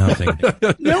 Nothing.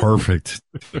 Perfect.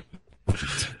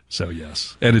 So,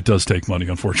 yes. And it does take money,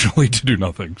 unfortunately, to do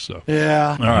nothing. So,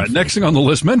 yeah. All right. Next thing on the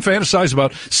list, men fantasize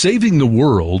about saving the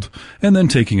world and then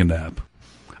taking a nap.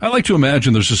 I like to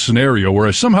imagine there's a scenario where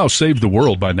I somehow saved the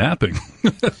world by napping.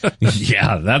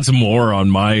 Yeah, that's more on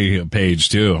my page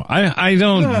too. I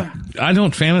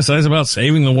don't fantasize about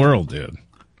saving the world, dude.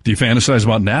 Do you fantasize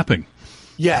about napping?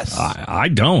 Yes. I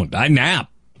don't. I nap.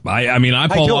 I mean, I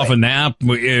pull off a nap.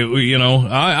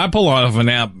 I pull off a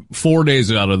nap 4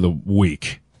 days out of the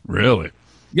week. Really?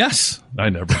 Yes. I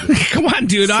never did. Come on,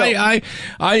 dude. So, I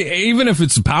even if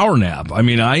it's a power nap, I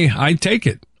mean, I take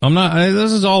it.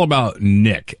 This is all about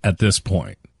Nick at this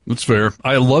point. That's fair.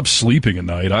 I love sleeping at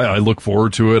night. I look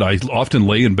forward to it. I often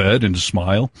lay in bed and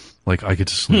smile like I get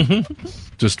to sleep.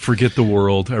 Just forget the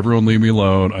world. Everyone leave me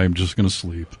alone. I'm just going to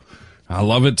sleep. I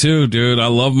love it too, dude. I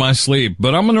love my sleep,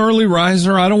 but I'm an early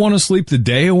riser. I don't want to sleep the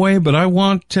day away, but I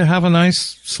want to have a nice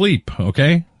sleep.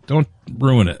 Okay. Don't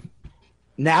ruin it.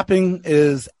 Napping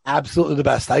is absolutely the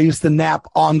best. I used to nap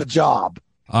on the job.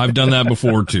 I've done that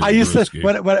before too. I used to,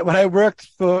 when I worked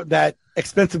for that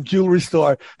expensive jewelry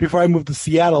store before I moved to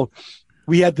Seattle,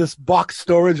 we had this box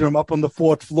storage room up on the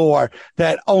 4th floor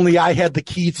that only I had the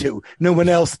key to. No one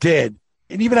else did.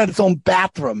 It even had its own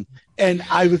bathroom. And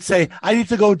I would say, I need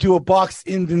to go do a box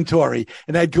inventory.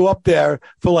 And I'd go up there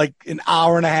for like an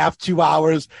hour and a half, 2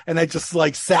 hours. And I'd just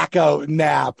like sack out and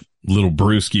nap. Little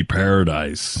Brewski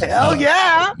paradise. Hell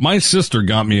yeah. My sister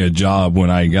got me a job when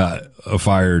I got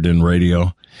fired in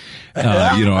radio.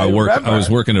 I was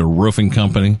working at a roofing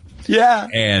company. Yeah.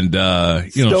 And,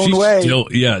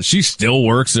 she still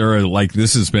works there. Like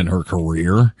this has been her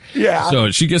career. Yeah. So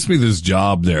she gets me this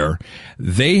job there.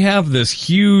 They have this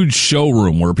huge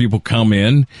showroom where people come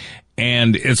in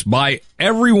and it's by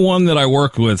everyone that I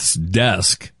work with's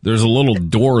desk. There's a little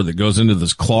door that goes into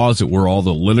this closet where all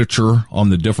the literature on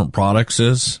the different products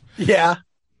is. Yeah.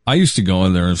 I used to go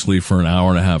in there and sleep for an hour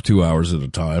and a half, 2 hours at a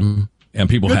time. And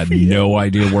people had no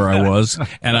idea where I was.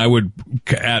 And I would,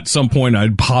 at some point,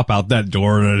 I'd pop out that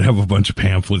door and I'd have a bunch of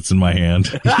pamphlets in my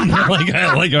hand. like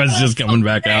I was just coming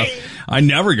back out. I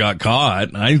never got caught.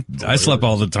 I slept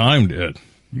all the time, dude.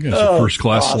 You guys are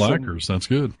first-class slackers. That's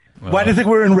good. Why do you think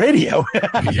we're in radio?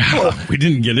 Yeah, we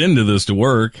didn't get into this to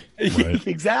work. Right.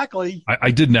 Exactly.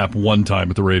 I did nap one time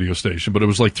at the radio station, but it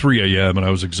was like 3 a.m. and I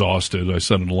was exhausted. I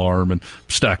set an alarm and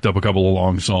stacked up a couple of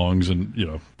long songs and,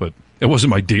 but it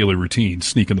wasn't my daily routine,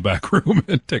 sneak in the back room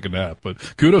and take a nap.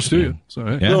 But kudos to you. So,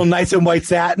 hey. A little nice and white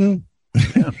satin.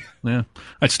 Yeah.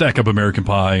 I'd stack up American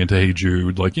Pie into Hey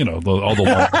Jude, all the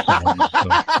long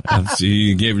songs. So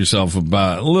you gave yourself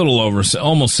about a little over,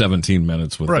 almost 17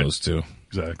 minutes with those two.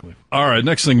 Exactly. All right,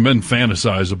 next thing men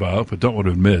fantasize about, but don't want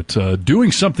to admit,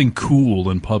 doing something cool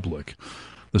in public.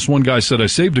 This one guy said, I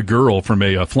saved a girl from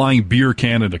a flying beer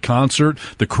can at a concert.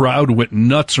 The crowd went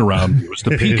nuts around me. It was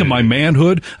the peak of my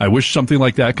manhood. I wish something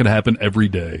like that could happen every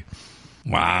day.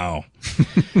 Wow.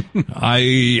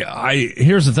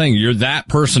 Here's the thing. You're that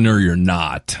person or you're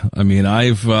not. I mean,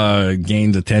 I've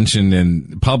gained attention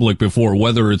in public before,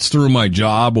 whether it's through my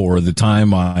job or the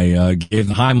time I gave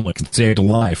the Heimlich and saved a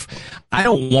life. I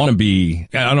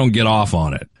don't get off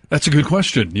on it. That's a good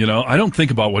question. I don't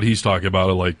think about what he's talking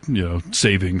about, like,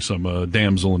 saving some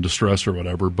damsel in distress or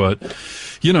whatever. But,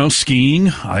 skiing,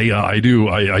 I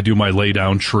do my lay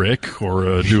down trick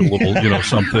or do a little,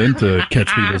 something to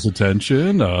catch people's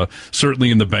attention.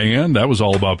 Certainly in the band, that was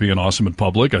all about being awesome in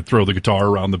public. I'd throw the guitar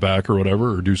around the back or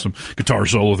whatever, or do some guitar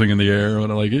solo thing in the air.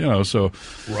 And so,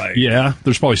 right. Yeah,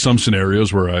 there's probably some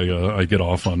scenarios where I get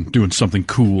off on doing something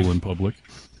cool in public.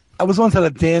 I was once at a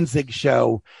Danzig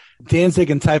show. Danzig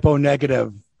and Typo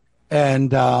Negative, and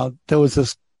there was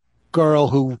this girl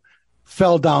who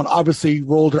fell down, obviously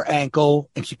rolled her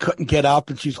ankle, and she couldn't get up,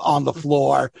 and she was on the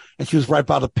floor, and she was right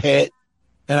by the pit.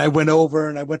 And I went over,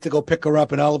 and I went to go pick her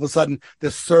up, and all of a sudden,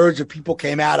 this surge of people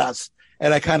came at us,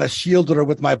 and I kind of shielded her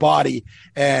with my body,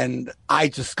 and I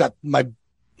just got my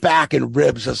back and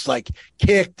ribs just like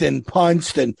kicked and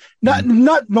punched, and not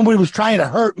nobody was trying to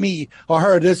hurt me or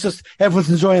her. It's just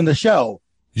everyone's enjoying the show.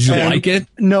 Did you like it?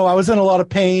 No, I was in a lot of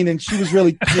pain, and she was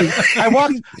really. I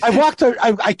walked her.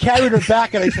 I carried her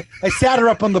back, and I sat her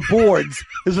up on the boards.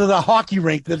 This was a hockey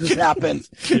rink that just happened.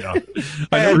 Yeah,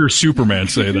 I never hear Superman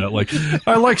say that. Like,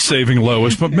 I like saving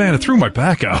Lois, but man, it threw my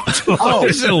back out. I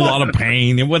was in a lot of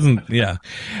pain. It wasn't. Yeah.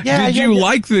 Did you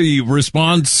like the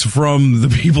response from the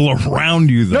people around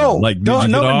you though?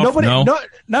 Nobody.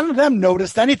 None of them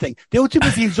noticed anything. They were too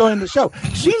busy enjoying the show.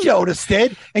 She noticed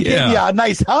it and gave me a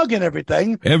nice hug and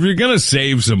everything. If you're going to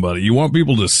save somebody, you want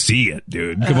people to see it,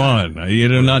 dude. Come on.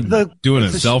 You're not doing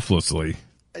it selflessly.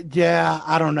 Yeah,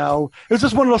 I don't know. It was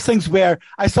just one of those things where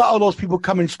I saw all those people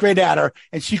coming straight at her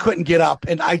and she couldn't get up,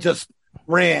 and I just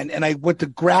ran and I went to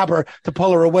grab her to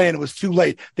pull her away, and it was too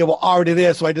late. They were already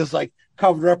there, so I just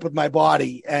covered her up with my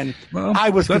body, and I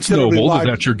was that's considerably noble. large.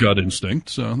 That's your gut instinct,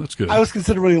 so that's good. I was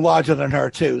considerably larger than her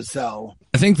too, so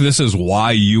I think this is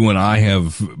why you and I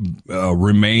have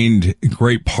remained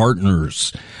great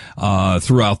partners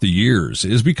throughout the years,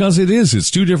 is because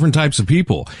it's two different types of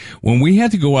people. When we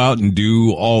had to go out and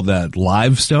do all that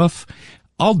live stuff,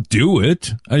 I'll do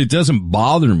it. It doesn't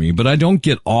bother me, but I don't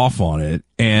get off on it,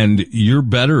 and you're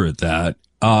better at that.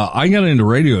 I got into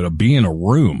radio to be in a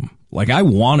room. Like, I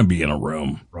want to be in a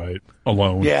room. Right.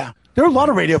 Alone. yeah. There are a lot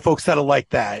of radio folks that are like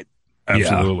that.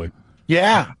 Absolutely.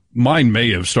 Yeah. Mine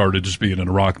may have started just being in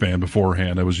a rock band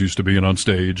beforehand. I was used to being on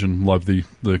stage and loved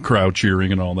the crowd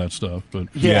cheering and all that stuff. But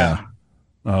Yeah.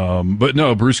 but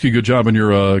no, Brewski, good job on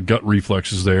your gut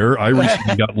reflexes there. I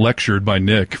recently got lectured by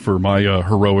Nick for my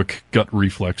heroic gut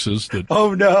reflexes that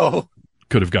Oh no.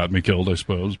 could have gotten me killed, I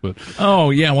suppose. But Oh,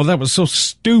 yeah. Well, that was so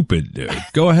stupid, dude.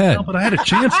 Go ahead. but I had a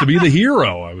chance to be the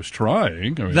hero. I was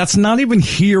trying. I mean, That's not even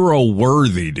hero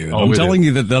worthy, dude. I'm it telling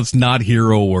you that's not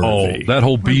hero worthy. that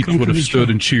whole beach would have stood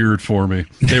and cheered for me.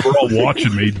 They were all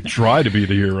watching me try to be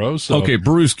the hero. So. Okay,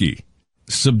 Brewski,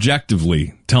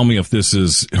 subjectively, tell me if this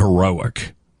is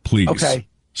heroic, please. Okay.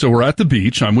 So we're at the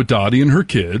beach. I'm with Dottie and her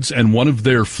kids, and one of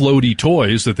their floaty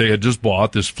toys that they had just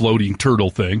bought, this floating turtle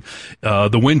thing,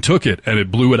 the wind took it and it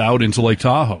blew it out into Lake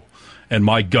Tahoe. And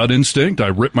my gut instinct, I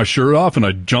ripped my shirt off and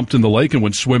I jumped in the lake and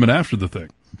went swimming after the thing.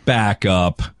 Back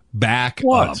up,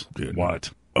 dude.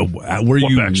 What? Were What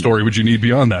you backstory would you need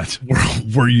beyond that?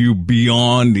 were you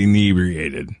beyond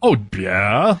inebriated? Oh,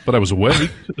 yeah, but I was awake.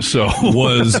 So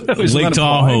Was Isn't Lake that a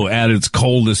Tahoe fine? at its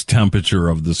coldest temperature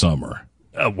of the summer?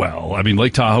 Well, I mean,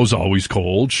 Lake Tahoe's always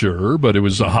cold, sure, but it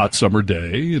was a hot summer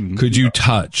day. And Could you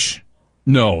touch?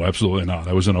 no, absolutely not.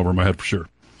 I was in over my head for sure.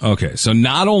 Okay, so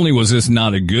not only was this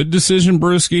not a good decision,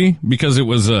 Brewski, because it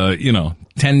was a,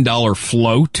 $10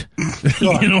 float,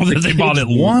 that they bought at,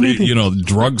 the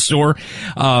drugstore,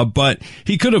 but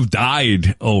he could have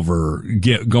died over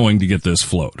going to get this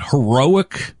float.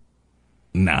 Heroic?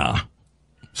 Nah.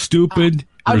 Stupid?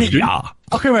 Yeah.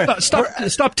 Okay, wait.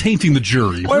 Stop tainting the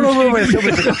jury. Wait.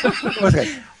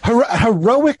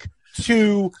 Heroic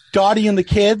to Dottie and the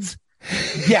kids?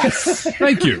 Yes.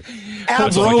 Thank you.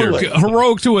 Absolutely.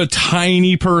 Heroic to a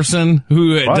tiny person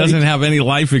who doesn't have any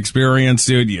life experience,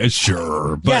 dude. Yeah,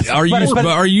 sure, but Yes,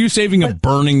 are you saving a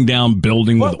burning down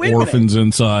building with wait a orphans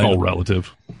inside? All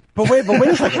relative. But wait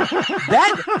a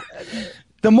second.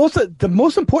 The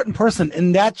most important person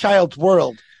in that child's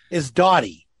world is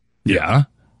Dottie. Yeah.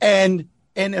 And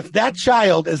if that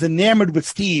child is enamored with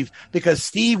Steve because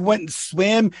Steve went and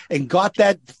swam and got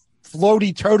that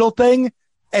floaty turtle thing,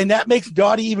 and that makes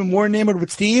Dottie even more enamored with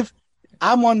Steve,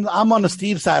 I'm on the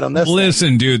Steve side on this.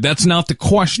 Listen, dude, that's not the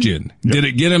question. Yep. Did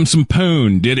it get him some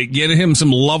poon? Did it get him some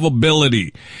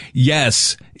lovability?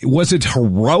 Yes. Was it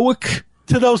heroic?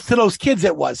 To those kids,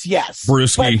 it was, yes.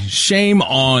 Brewski, shame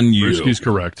on you. Brewski's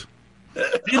correct.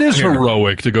 It is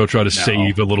heroic to go try to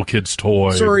save a little kid's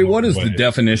toy. Sorry, what is the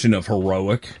definition of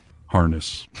heroic?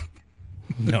 Harness.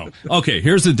 No. Okay,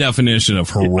 here's the definition of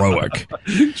heroic.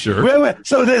 Sure. Wait.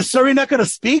 So is Surrey not going to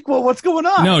speak? Well, what's going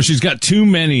on? No, she's got too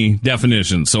many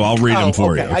definitions, so I'll read them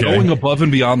for you. Okay? Going above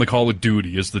and beyond the call of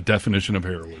duty is the definition of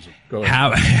heroism. Go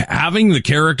ahead. Having the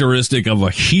characteristic of a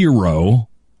hero,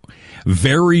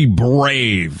 very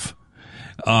brave,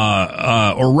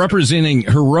 or representing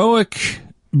heroic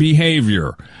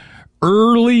behavior.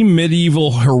 Early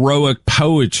medieval heroic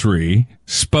poetry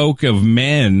spoke of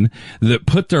men that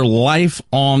put their life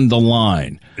on the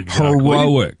line. Exactly.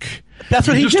 Heroic. That's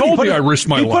what he just did. told me I risked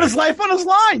my life. He put his life on his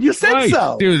line. You said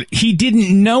so. Dude, he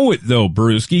didn't know it, though,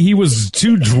 Brewski. He was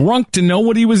too drunk to know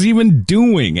what he was even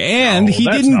doing. And he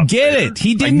didn't get it.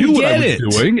 He didn't get it.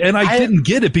 Doing, and I didn't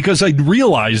get it because I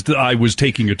realized that I was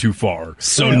taking it too far.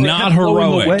 So not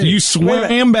heroic. You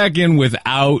swam back in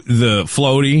without the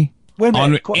floaty.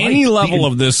 On any level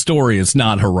of this story, it's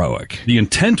not heroic. The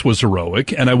intent was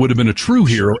heroic, and I would have been a true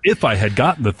hero if I had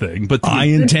gotten the thing. But I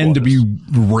intend to be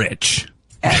rich.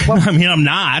 I mean, I'm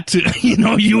not.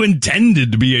 You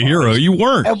intended to be a hero. You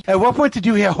weren't. At what point did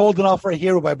you hear Holding Out for a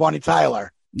Hero by Bonnie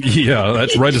Tyler? Yeah,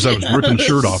 that's right as I was ripping the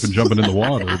shirt off and jumping in the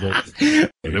water. But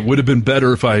it would have been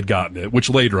better if I had gotten it, which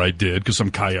later I did because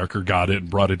some kayaker got it and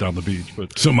brought it down the beach.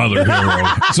 But some other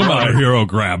hero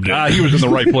grabbed it. He was in the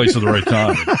right place at the right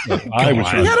time.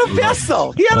 He had a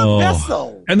vessel. He had a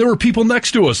vessel. And there were people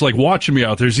next to us, like watching me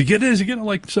out there. Is he getting it?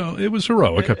 Like, so it was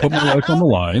heroic. I put my life on the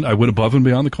line. I went above and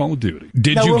beyond the Call of Duty.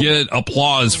 Did you get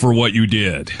applause for what you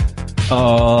did?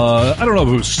 I don't know if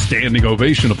it was standing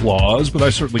ovation applause, but I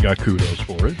certainly got kudos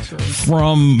for it. So.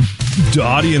 From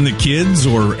Dottie and the kids,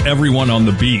 or everyone on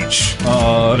the beach?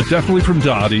 Definitely from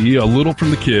Dottie, a little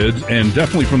from the kids, and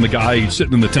definitely from the guy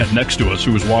sitting in the tent next to us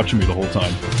who was watching me the whole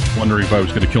time, wondering if I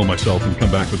was going to kill myself and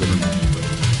come back with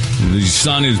it. The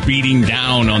sun is beating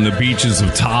down on the beaches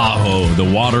of Tahoe, the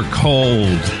water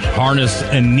cold, harness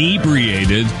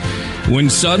inebriated, when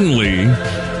suddenly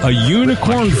a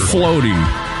unicorn floaty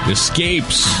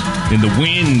escapes in the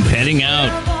wind, heading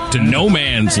out to no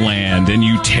man's land, and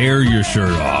you tear your shirt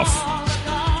off.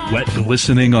 Wet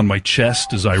glistening on my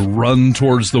chest as I run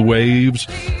towards the waves,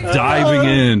 diving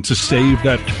in to save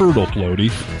that turtle floaty.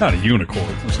 Not a unicorn.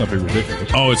 Let's not be ridiculous.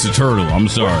 Oh, it's a turtle. I'm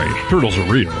sorry. Turtles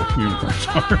are real. Unicorns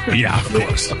are. Yeah, of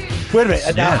course. Wait a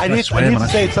minute. Now, I need to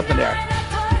say something there.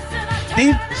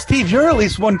 Steve, you're at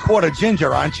least 1/4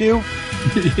 ginger, aren't you?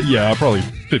 Yeah, probably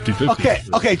 50-50.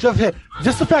 Okay.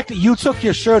 Just the fact that you took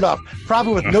your shirt off,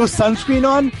 probably with no sunscreen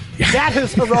on, that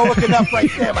is heroic enough right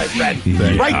there, my friend.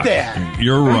 Yeah, right there.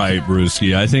 You're right,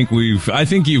 Brewski. I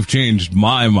think you've changed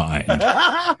my mind.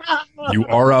 You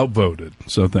are outvoted,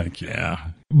 so thank you. Yeah.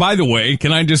 By the way,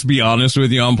 can I just be honest with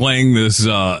you? I'm playing this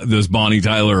Bonnie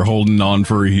Tyler Holding On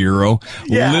for a Hero.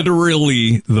 Yeah.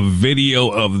 Literally, the video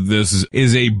of this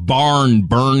is a barn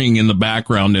burning in the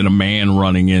background and a man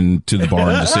running into the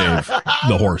barn to save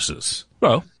the horses.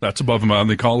 Well, that's above and beyond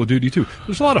the Call of Duty, too.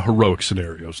 There's a lot of heroic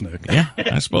scenarios, Nick. Yeah,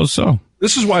 I suppose so.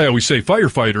 This is why I always say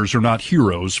firefighters are not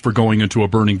heroes for going into a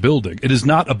burning building. It is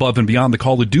not above and beyond the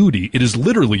Call of Duty. It is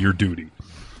literally your duty.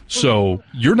 So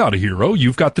you're not a hero.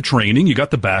 You've got the training. You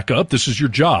got the backup. This is your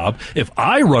job. If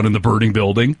I run in the burning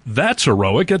building, that's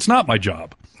heroic. It's not my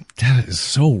job. That is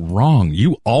so wrong.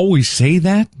 You always say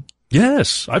that?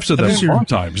 Yes. I've said that a long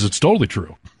times. It's totally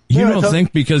true. You don't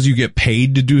think because you get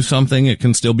paid to do something, it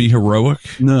can still be heroic?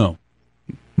 No.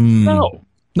 No.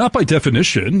 Not by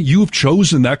definition. You've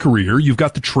chosen that career. You've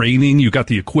got the training. You've got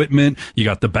the equipment. You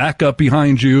got the backup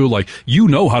behind you. Like, you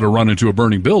know how to run into a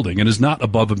burning building, and it's not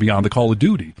above and beyond the Call of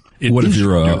Duty. What if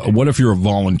you're a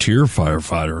volunteer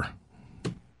firefighter?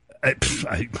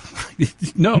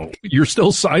 No, you're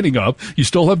still signing up. You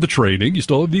still have the training. You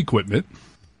still have the equipment.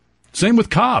 Same with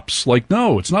cops. Like,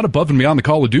 no, it's not above and beyond the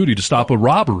Call of Duty to stop a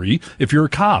robbery if you're a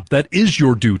cop. That is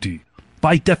your duty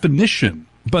by definition.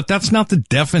 But that's not the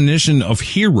definition of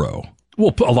hero.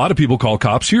 Well, a lot of people call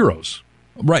cops heroes.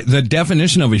 Right. The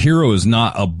definition of a hero is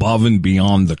not above and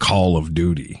beyond the Call of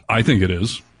Duty. I think it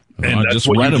is. And I that's just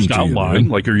what read you them just to outlined.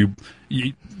 you.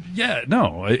 Like, yeah,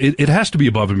 no, it has to be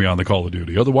above and beyond the Call of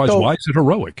Duty. Otherwise, why is it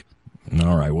heroic?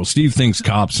 All right. Well, Steve thinks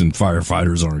cops and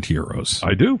firefighters aren't heroes.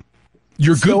 I do.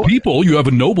 You're good people. You have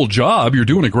a noble job. You're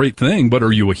doing a great thing. But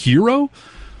are you a hero?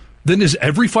 Then is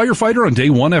every firefighter on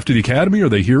day one after the academy, are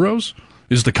they heroes?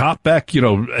 Is the cop back,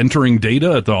 entering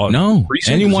data at the No.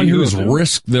 precinct? Anyone who has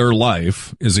risked their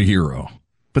life is a hero.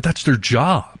 But that's their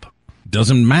job.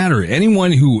 Doesn't matter.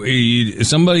 Anyone who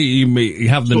somebody may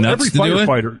have the nuts to do it. Every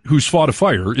firefighter who's fought a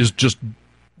fire is just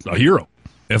a hero.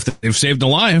 If they've saved a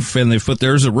life and they put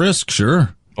theirs at risk,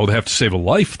 sure. Oh, they have to save a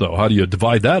life, though. How do you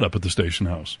divide that up at the station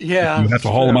house? Yeah. You have to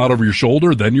haul them out over your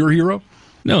shoulder, then you're a hero?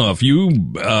 No, if you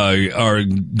are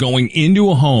going into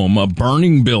a home, a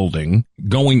burning building,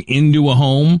 going into a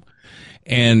home,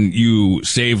 and you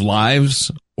save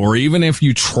lives, or even if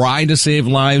you try to save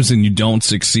lives and you don't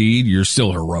succeed, you're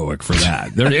still heroic for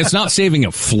that. It's not saving a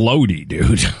floaty,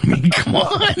 dude. I mean, come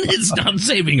on. It's not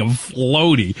saving a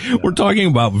floaty. We're talking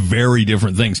about very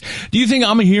different things. Do you think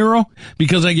I'm a hero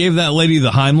because I gave that lady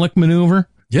the Heimlich maneuver?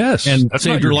 Yes. And that's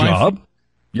saved not your her life? job.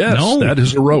 Yes, No. that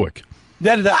is heroic.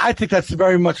 I think that's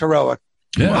very much heroic.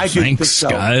 Yeah, I do think thanks, so.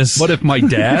 guys. But if my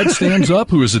dad stands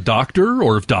up, who is a doctor,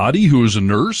 or if Dottie, who is a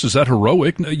nurse, is that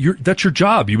heroic? No, that's your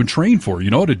job. You've been trained for it. You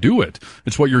know how to do it.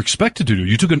 It's what you're expected to do.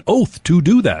 You took an oath to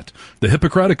do that. The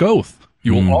Hippocratic Oath.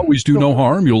 You will always do no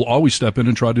harm. You'll always step in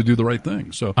and try to do the right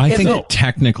thing. So I think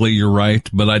technically you're right,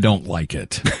 but I don't like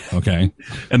it. Okay.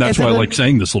 And that's why I like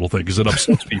saying this little thing, because it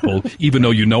upsets people, even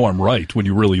though you know I'm right when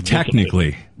you really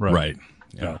Technically, right.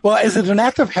 Yeah. Well, is it an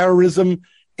act of heroism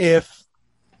if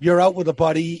you're out with a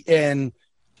buddy and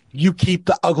you keep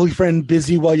the ugly friend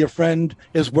busy while your friend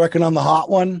is working on the hot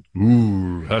one?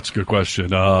 Ooh, that's a good question.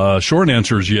 Short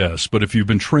answer is yes, but if you've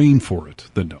been trained for it,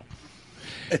 then no.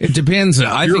 It depends.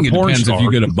 I think it depends if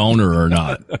you get a boner or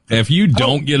not. If you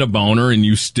don't get a boner and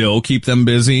you still keep them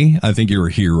busy, I think you're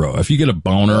a hero. If you get a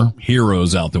boner,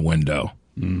 hero's out the window.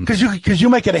 Because you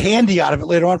might get a handy out of it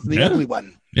later on from the ugly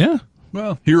one. Yeah.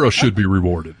 Well, heroes should be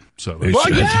rewarded. So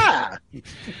yeah.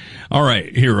 All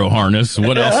right, Hero Harness.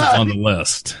 What else is on the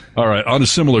list? All right, on a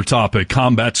similar topic,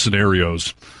 combat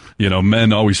scenarios. You know,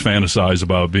 men always fantasize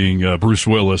about being Bruce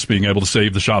Willis, being able to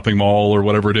save the shopping mall or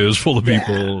whatever it is full of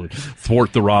people,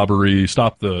 thwart the robbery,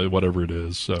 stop the whatever it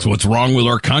is. So what's wrong with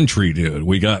our country, dude?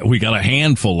 We got a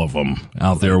handful of them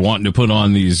out there wanting to put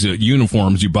on these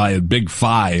uniforms. You buy a Big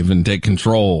Five and take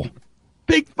control.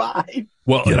 Big Five.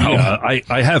 Well, yeah,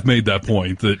 I have made that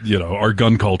point that, you know, our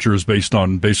gun culture is based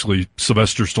on basically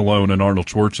Sylvester Stallone and Arnold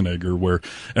Schwarzenegger, where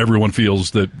everyone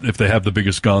feels that if they have the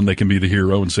biggest gun, they can be the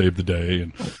hero and save the day.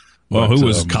 And well, who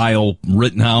was Kyle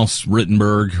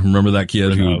Rittenberg? Remember that kid?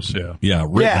 Rittenhouse, yeah,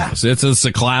 Rittenhouse. Yeah. It's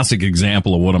a classic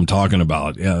example of what I'm talking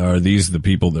about. Yeah, are these the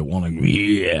people that want to?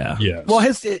 Yeah. Well,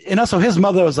 his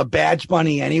mother was a badge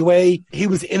bunny anyway. He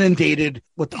was inundated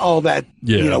with all that,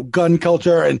 you know, gun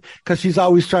culture, and because she's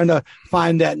always trying to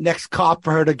find that next cop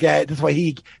for her to get. That's why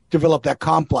he developed that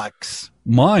complex.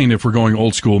 Mine, if we're going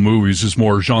old school movies, is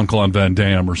more Jean-Claude Van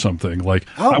Damme or something. Like,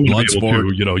 I would be able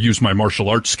to, you know, use my martial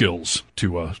arts skills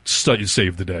to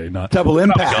save the day. Not double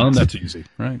impact. Gun, that's easy,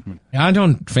 right? I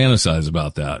don't fantasize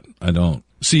about that. I don't.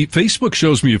 See, Facebook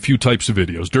shows me a few types of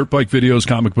videos: dirt bike videos,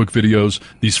 comic book videos,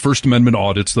 these First Amendment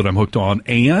audits that I'm hooked on,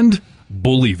 and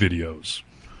bully videos.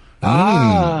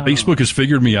 Facebook has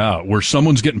figured me out where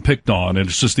someone's getting picked on and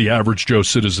it's just the average Joe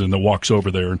citizen that walks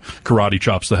over there and karate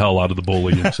chops the hell out of the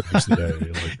bully and saves the day.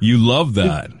 Like, you love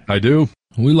that. I do.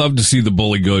 We love to see the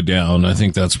bully go down. I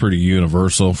think that's pretty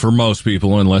universal for most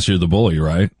people, unless you're the bully,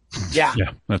 right? Yeah.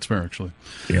 Yeah, that's fair, actually.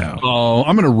 Yeah.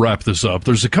 I'm going to wrap this up.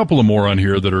 There's a couple of more on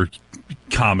here that are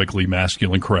comically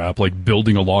masculine crap, like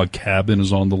building a log cabin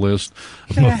is on the list.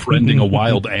 Befriending a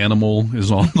wild animal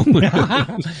is on the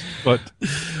list. But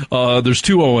there's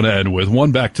two I want to end with.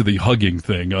 One back to the hugging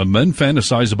thing. Men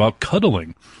fantasize about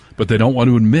cuddling, but they don't want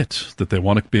to admit that they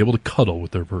want to be able to cuddle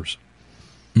with their person.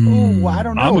 Oh, I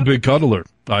don't know. I'm a big cuddler.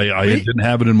 I didn't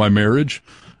have it in my marriage.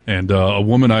 And a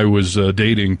woman I was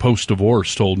dating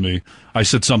post-divorce told me, I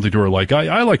said something to her like,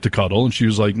 I like to cuddle. And she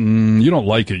was like, you don't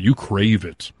like it. You crave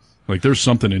it. Like, there's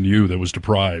something in you that was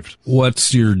deprived.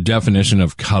 What's your definition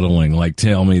of cuddling? Like,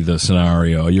 tell me the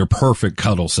scenario, your perfect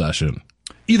cuddle session.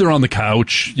 Either on the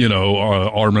couch, you know,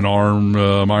 arm in arm,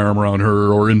 my arm around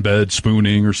her, or in bed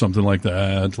spooning or something like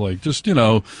that. Like, just, you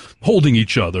know, holding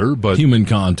each other. But human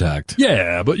contact.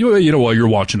 Yeah, but, you know, while you're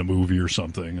watching a movie or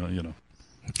something, you know.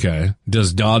 Okay.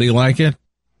 Does Dottie like it?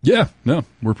 Yeah, no,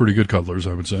 we're pretty good cuddlers,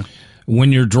 I would say.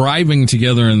 When you're driving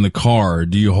together in the car,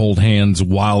 do you hold hands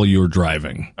while you're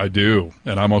driving? I do,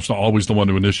 and I'm always the one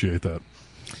to initiate that.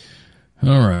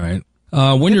 All right.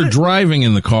 When you're driving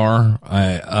in the car,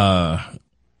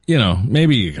 you know,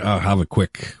 maybe I'll have a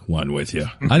quick one with you.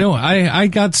 I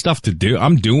got stuff to do.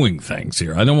 I'm doing things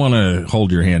here. I don't want to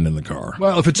hold your hand in the car.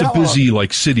 Well, if it's a busy,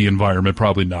 like, city environment,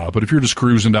 probably not. But if you're just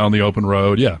cruising down the open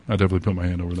road, yeah, I definitely put my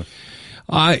hand over there.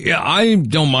 I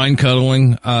don't mind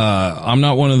cuddling. I'm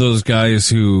not one of those guys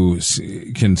who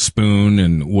can spoon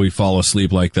and we fall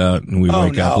asleep like that and we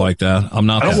wake up like that. I'm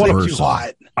not that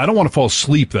person. I don't want to fall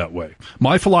asleep that way.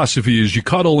 My philosophy is you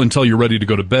cuddle until you're ready to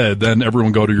go to bed. Then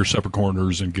everyone go to your separate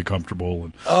corners and get comfortable.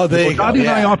 And there you go. Dottie and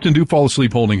I often do fall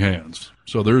asleep holding hands.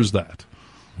 So there's that.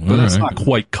 But it's not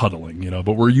quite cuddling, you know,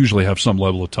 but we usually have some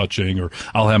level of touching, or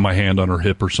I'll have my hand on her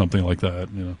hip or something like that,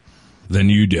 you know. Then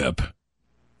you dip.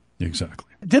 Exactly.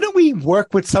 Didn't we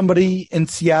work with somebody in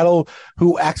Seattle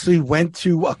who actually went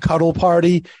to a cuddle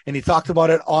party and he talked about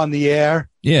it on the air?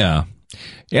 Yeah.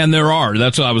 And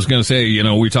that's what I was going to say. You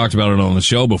know, we talked about it on the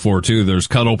show before too. There's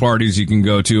cuddle parties you can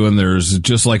go to, and there's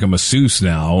just like a masseuse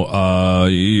now.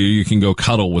 You can go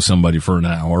cuddle with somebody for an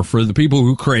hour for the people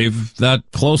who crave that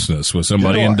closeness with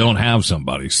somebody and don't have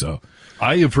somebody. So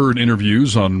I have heard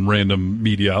interviews on random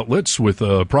media outlets with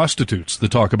prostitutes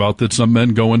that talk about that some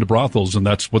men go into brothels and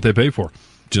that's what they pay for.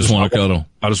 Just want to cuddle.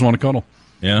 I just want to cuddle.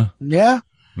 Yeah. Yeah.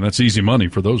 And that's easy money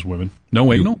for those women.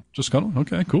 No anal, just cuddle.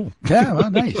 Okay, cool. Yeah, well,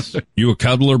 nice. You a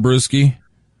cuddler, Brewski?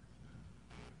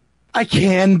 I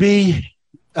can be,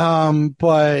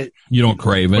 but you don't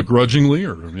crave it begrudgingly,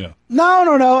 or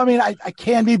No. I mean, I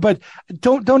can be, but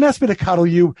don't ask me to cuddle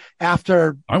you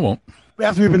after. I won't.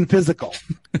 After we've been physical.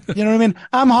 You know what I mean?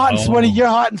 I'm hot and sweaty. You're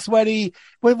hot and sweaty.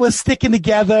 We're sticking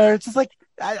together. It's just like,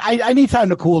 I need time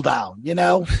to cool down, you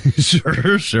know?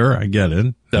 Sure. I get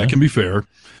it. That can be fair.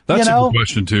 That's You know? a good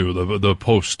question too. The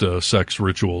post sex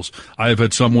rituals. I have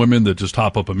had some women that just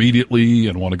hop up immediately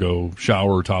and want to go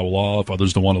shower, towel off.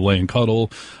 Others that want to lay and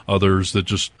cuddle. Others that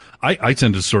just I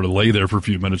tend to sort of lay there for a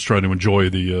few minutes, trying to enjoy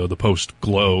the post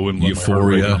glow and let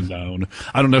Euphoria. my heart rate down.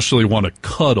 I don't necessarily want to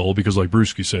cuddle because, like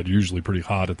Brewski said, you're usually pretty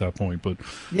hot at that point. But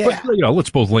let's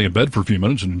both lay in bed for a few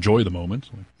minutes and enjoy the moment.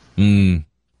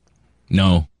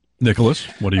 No. Nicholas,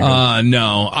 what do you got?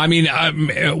 No. I mean,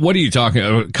 what are you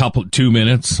talking? 2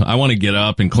 minutes. I want to get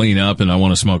up and clean up and I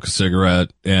want to smoke a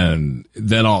cigarette and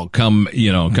then I'll come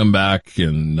back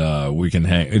and,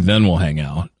 then we'll hang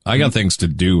out. I got things to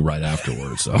do right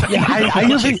afterwards. So. Yeah, I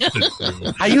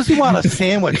usually want a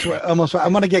sandwich. Almost, I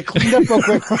want to get cleaned up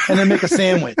real quick and then make a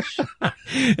sandwich.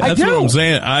 That's what I'm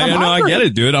saying. I get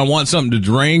it, dude. I want something to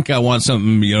drink. I want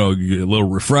something, a little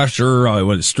refresher. I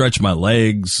want to stretch my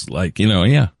legs. I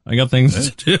got things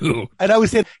to do. And I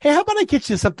always say, hey, how about I get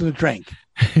you something to drink?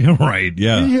 Right.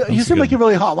 Yeah. You seem like you're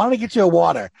really hot. Why don't I get you a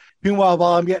water? Meanwhile,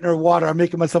 while I'm getting her water, I'm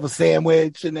making myself a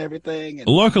sandwich and everything. And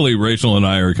luckily, Rachel and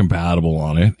I are compatible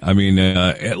on it. I mean,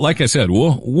 like I said,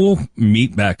 we'll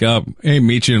meet back up. Hey,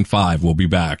 meet you in 5. We'll be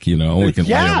back. We can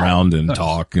lay around and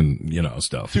talk and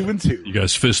stuff. 2 and 2. You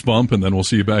guys fist bump and then we'll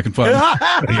see you back in 5.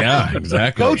 Yeah,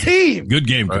 exactly. Go team. Good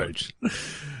game, coach.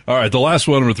 All right, the last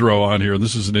one I'm going to throw on here, and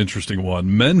this is an interesting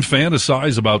one. Men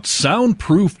fantasize about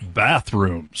soundproof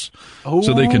bathrooms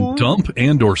so they can dump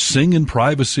and or sing in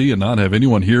privacy and not have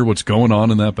anyone hear what's going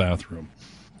on in that bathroom.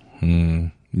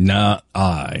 Not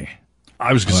I.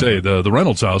 I was going to say, the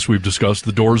Reynolds house we've discussed,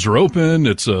 the doors are open.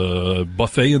 It's a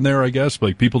buffet in there, I guess,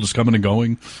 like people just coming and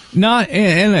going. Not,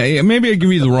 and maybe I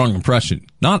give you the wrong impression.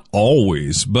 Not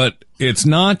always, but it's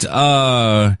not,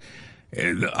 the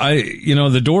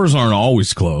doors aren't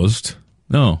always closed.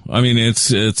 No, I mean, it's,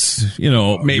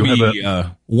 maybe,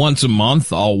 once a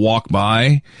month I'll walk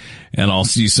by and I'll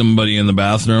see somebody in the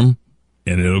bathroom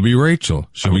and it'll be Rachel.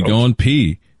 She'll be going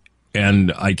pee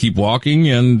and I keep walking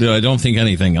and I don't think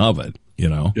anything of it,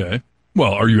 Okay.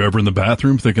 Well, are you ever in the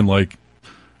bathroom thinking like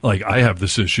I have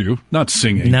this issue, not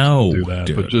singing. No, do that,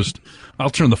 dude. but just I'll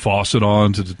turn the faucet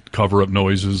on to cover up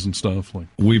noises and stuff.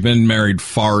 We've been married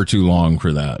far too long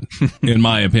for that, in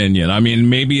my opinion. I mean,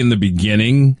 maybe in the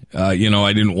beginning, I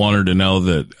didn't want her to know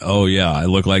that, oh yeah, I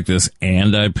look like this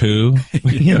and I poo,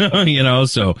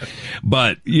 so,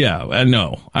 but yeah,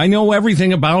 I know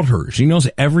everything about her. She knows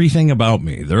everything about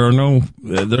me.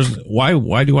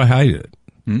 Why do I hide it?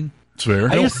 It's fair.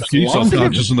 Are you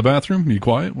self-conscious in the bathroom? Are you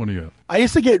quiet? What do you got? I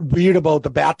used to get weird about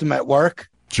the bathroom at work.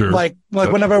 Sure. Like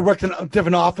whenever I worked in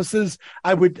different offices,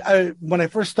 when I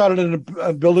first started in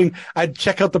a building, I'd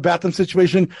check out the bathroom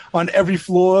situation on every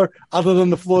floor other than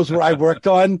the floors where I worked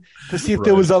on to see if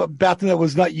there was a bathroom that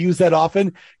was not used that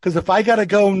often. Because if I got to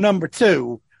go number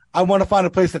 2, I want to find a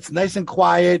place that's nice and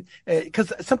quiet.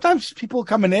 Because sometimes people are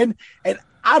coming in and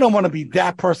I don't want to be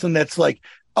that person that's like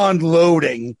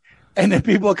unloading. And then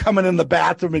people are coming in the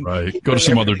bathroom and go to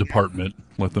some other department.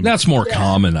 Let them. That's more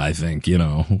common, I think.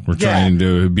 We're trying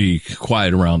to be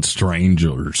quiet around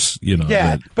strangers.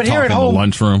 But here at home, in the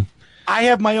lunchroom, I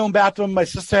have my own bathroom. My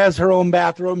sister has her own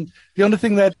bathroom. The only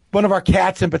thing that one of our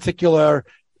cats in particular,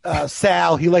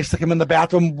 Sal, he likes to come in the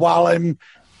bathroom while I'm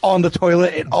on the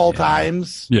toilet at all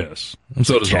times. Yes, it's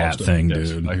a cat thing,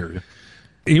 yes, dude. I hear you.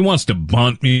 He wants to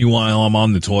bunt me while I'm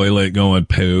on the toilet going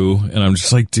poo. And I'm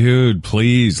just like, dude,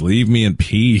 please leave me in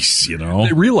peace,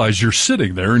 They realize you're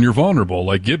sitting there and you're vulnerable.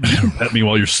 Like, pet me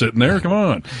while you're sitting there. Come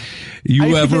on.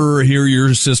 You ever hear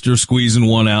your sister squeezing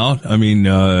one out? I mean,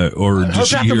 or does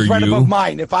she hear right you? Above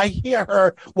mine. If I hear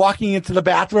her walking into the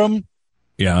bathroom,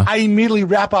 I immediately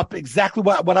wrap up exactly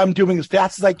what I'm doing as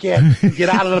fast as I can and get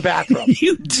out of the bathroom.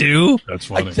 You do? That's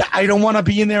funny. I don't want to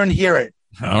be in there and hear it.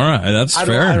 All right, that's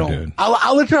fair, dude.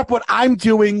 I'll interrupt what I'm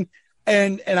doing,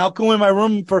 and I'll go in my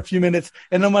room for a few minutes,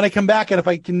 and then when I come back, and if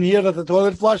I can hear that the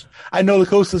toilet flushed, I know the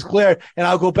coast is clear, and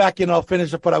I'll go back and I'll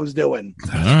finish up what I was doing.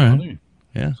 All right.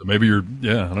 Yeah. So maybe I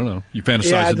don't know. You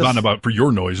fantasize not about for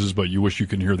your noises, but you wish you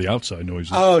can hear the outside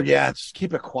noises. Oh yeah, just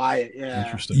keep it quiet. Yeah.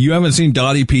 Interesting. You haven't seen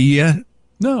Dottie pee yet?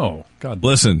 No, God.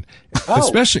 Listen,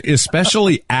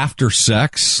 especially after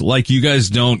sex, like you guys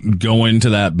don't go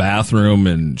into that bathroom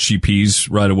and she pees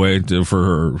right away for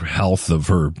her health of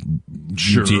her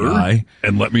UTI.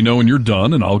 And let me know when you're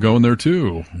done and I'll go in there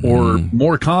too. Or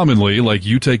more commonly, like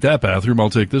you take that bathroom, I'll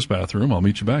take this bathroom, I'll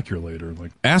meet you back here later.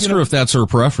 Like, ask her if that's her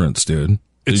preference, dude.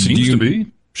 It seems to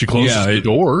be. She closes the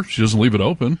door. She doesn't leave it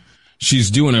open. She's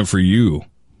doing it for you.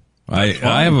 I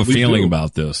have a feeling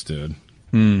about this, dude.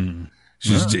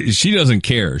 She doesn't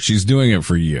care. She's doing it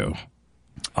for you.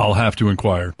 I'll have to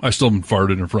inquire. I still haven't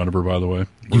farted in front of her, by the way.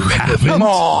 You haven't? Come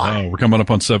on. Oh, we're coming up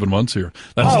on 7 months here.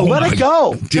 Let it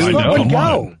go. Just I let know. it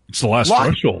go. It's the last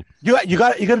threshold. You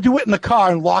got to do it in the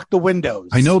car and lock the windows.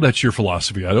 I know that's your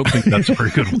philosophy. I don't think that's a very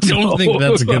good one. I don't think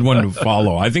that's a good one to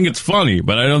follow. I think it's funny,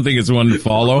 but I don't think it's one to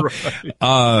follow.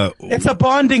 Right. It's a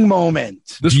bonding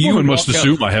moment. This woman must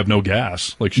assume I have no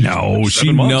gas. Like she knows,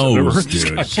 dude.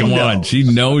 Come on, she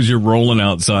knows you're rolling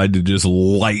outside to just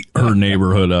light her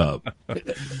neighborhood up.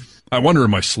 I wonder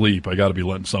in my sleep. I got to be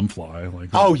letting some fly.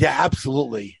 Oh yeah,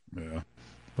 absolutely. Yeah,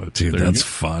 but dude, that's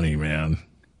funny, man.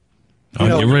 You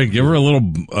know, give her a little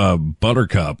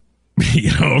buttercup.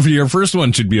 Your first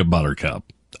one should be a buttercup.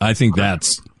 I think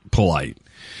that's polite.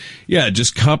 Yeah,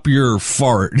 just cup your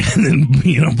fart and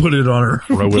then put it on her.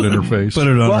 Throw it in her face. Put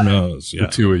it on her nose. Yeah.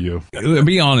 The two of you.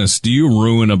 Be honest. Do you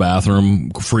ruin a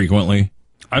bathroom frequently?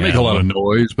 I make a lot of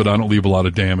noise, but I don't leave a lot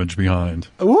of damage behind.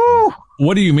 Ooh.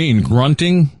 What do you mean,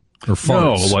 grunting or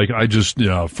farts? No, I just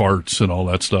farts and all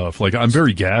that stuff. I'm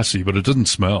very gassy, but it doesn't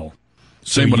smell.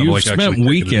 So you've spent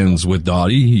weekends with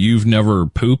Dottie. You've never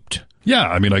pooped? Yeah,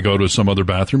 I go to some other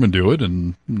bathroom and do it,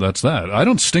 and that's that. I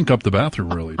don't stink up the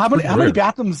bathroom, really. How many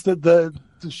bathrooms does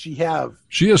she have?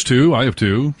 She has 2. I have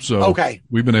 2. So okay.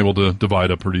 We've been able to divide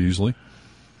up pretty easily.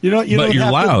 But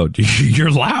you're loud.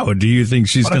 You're loud. Do you think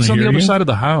she's going to hear you? On the other side of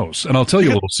the house. And I'll tell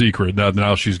you a little secret.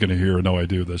 Now she's going to hear and know I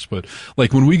do this. But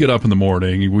when we get up in the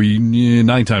morning, we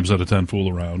 9 times out of 10 fool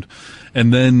around.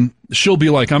 And then she'll be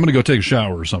like, I'm going to go take a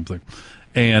shower or something.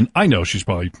 And I know she's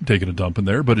probably taking a dump in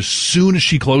there, but as soon as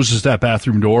she closes that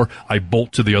bathroom door, I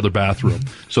bolt to the other bathroom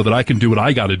so that I can do what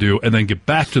I got to do and then get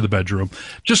back to the bedroom.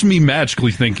 Just me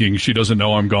magically thinking she doesn't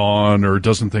know I'm gone or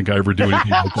doesn't think I ever do anything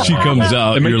like that. She comes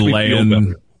out, you're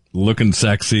laying, looking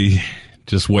sexy,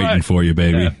 just waiting for you,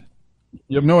 baby. Yeah.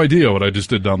 You have no idea what I just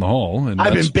did down the hall. And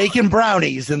I've been baking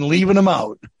brownies and leaving them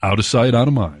out. Out of sight, out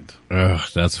of mind. Ugh,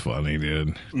 that's funny,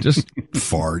 dude. Just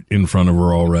fart in front of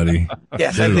her already.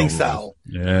 Yes, I think so.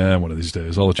 Yeah, one of these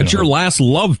days. I'll let you know. It's your last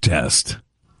love test.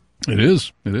 It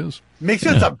is. It is. Make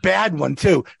sure it's a bad one,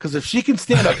 too, because if she can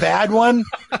stand a bad one.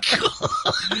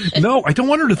 No, I don't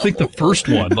want her to think the first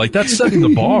one. That's setting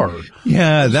the bar.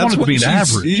 Yeah, that's what to be an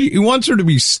average. He wants her to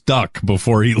be stuck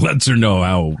before he lets her know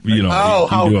how,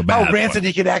 how rancid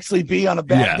he could actually be on a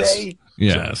bad day.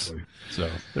 Yes. Exactly. So,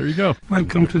 there you go.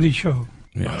 Welcome to the show.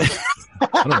 Yeah.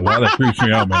 I don't know why that creeps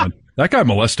me out, man. That guy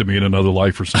molested me in another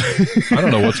life or something. I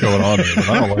don't know what's going on there, but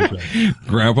I don't like that.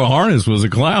 Grandpa Harness was a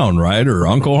clown, right? Or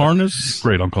Uncle Harness?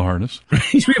 Great Uncle Harness.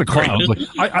 Speaking of clowns,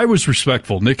 I was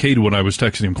respectful. Nick hated when I was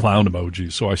texting him clown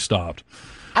emojis, so I stopped.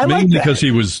 Mainly because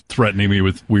he was threatening me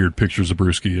with weird pictures of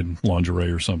Brewski in lingerie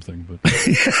or something. But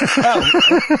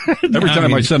every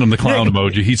time I sent him the clown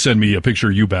emoji, he'd send me a picture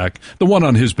of you back, the one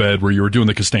on his bed where you were doing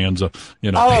the Costanza.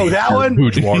 That one?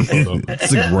 Boudoir photo.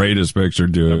 That's the greatest picture,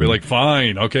 dude. I'd be like,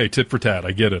 fine, okay, tit for tat,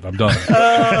 I get it, I'm done.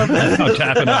 I'm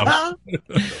tapping out.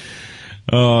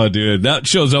 Oh, dude, that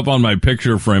shows up on my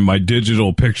picture frame, my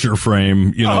digital picture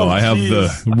frame. I have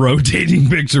the rotating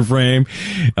picture frame.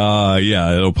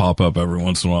 It'll pop up every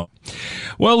once in a while.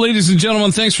 Well, ladies and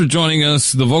gentlemen, thanks for joining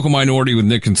us. The Vocal Minority with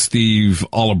Nick and Steve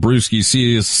Brewski.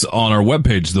 See us on our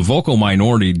webpage,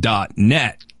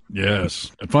 thevocalminority.net.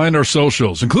 Yes. And find our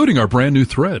socials, including our brand new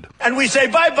thread. And we say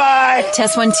bye-bye.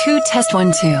 Test 1 2, test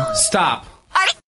 1 2. Stop.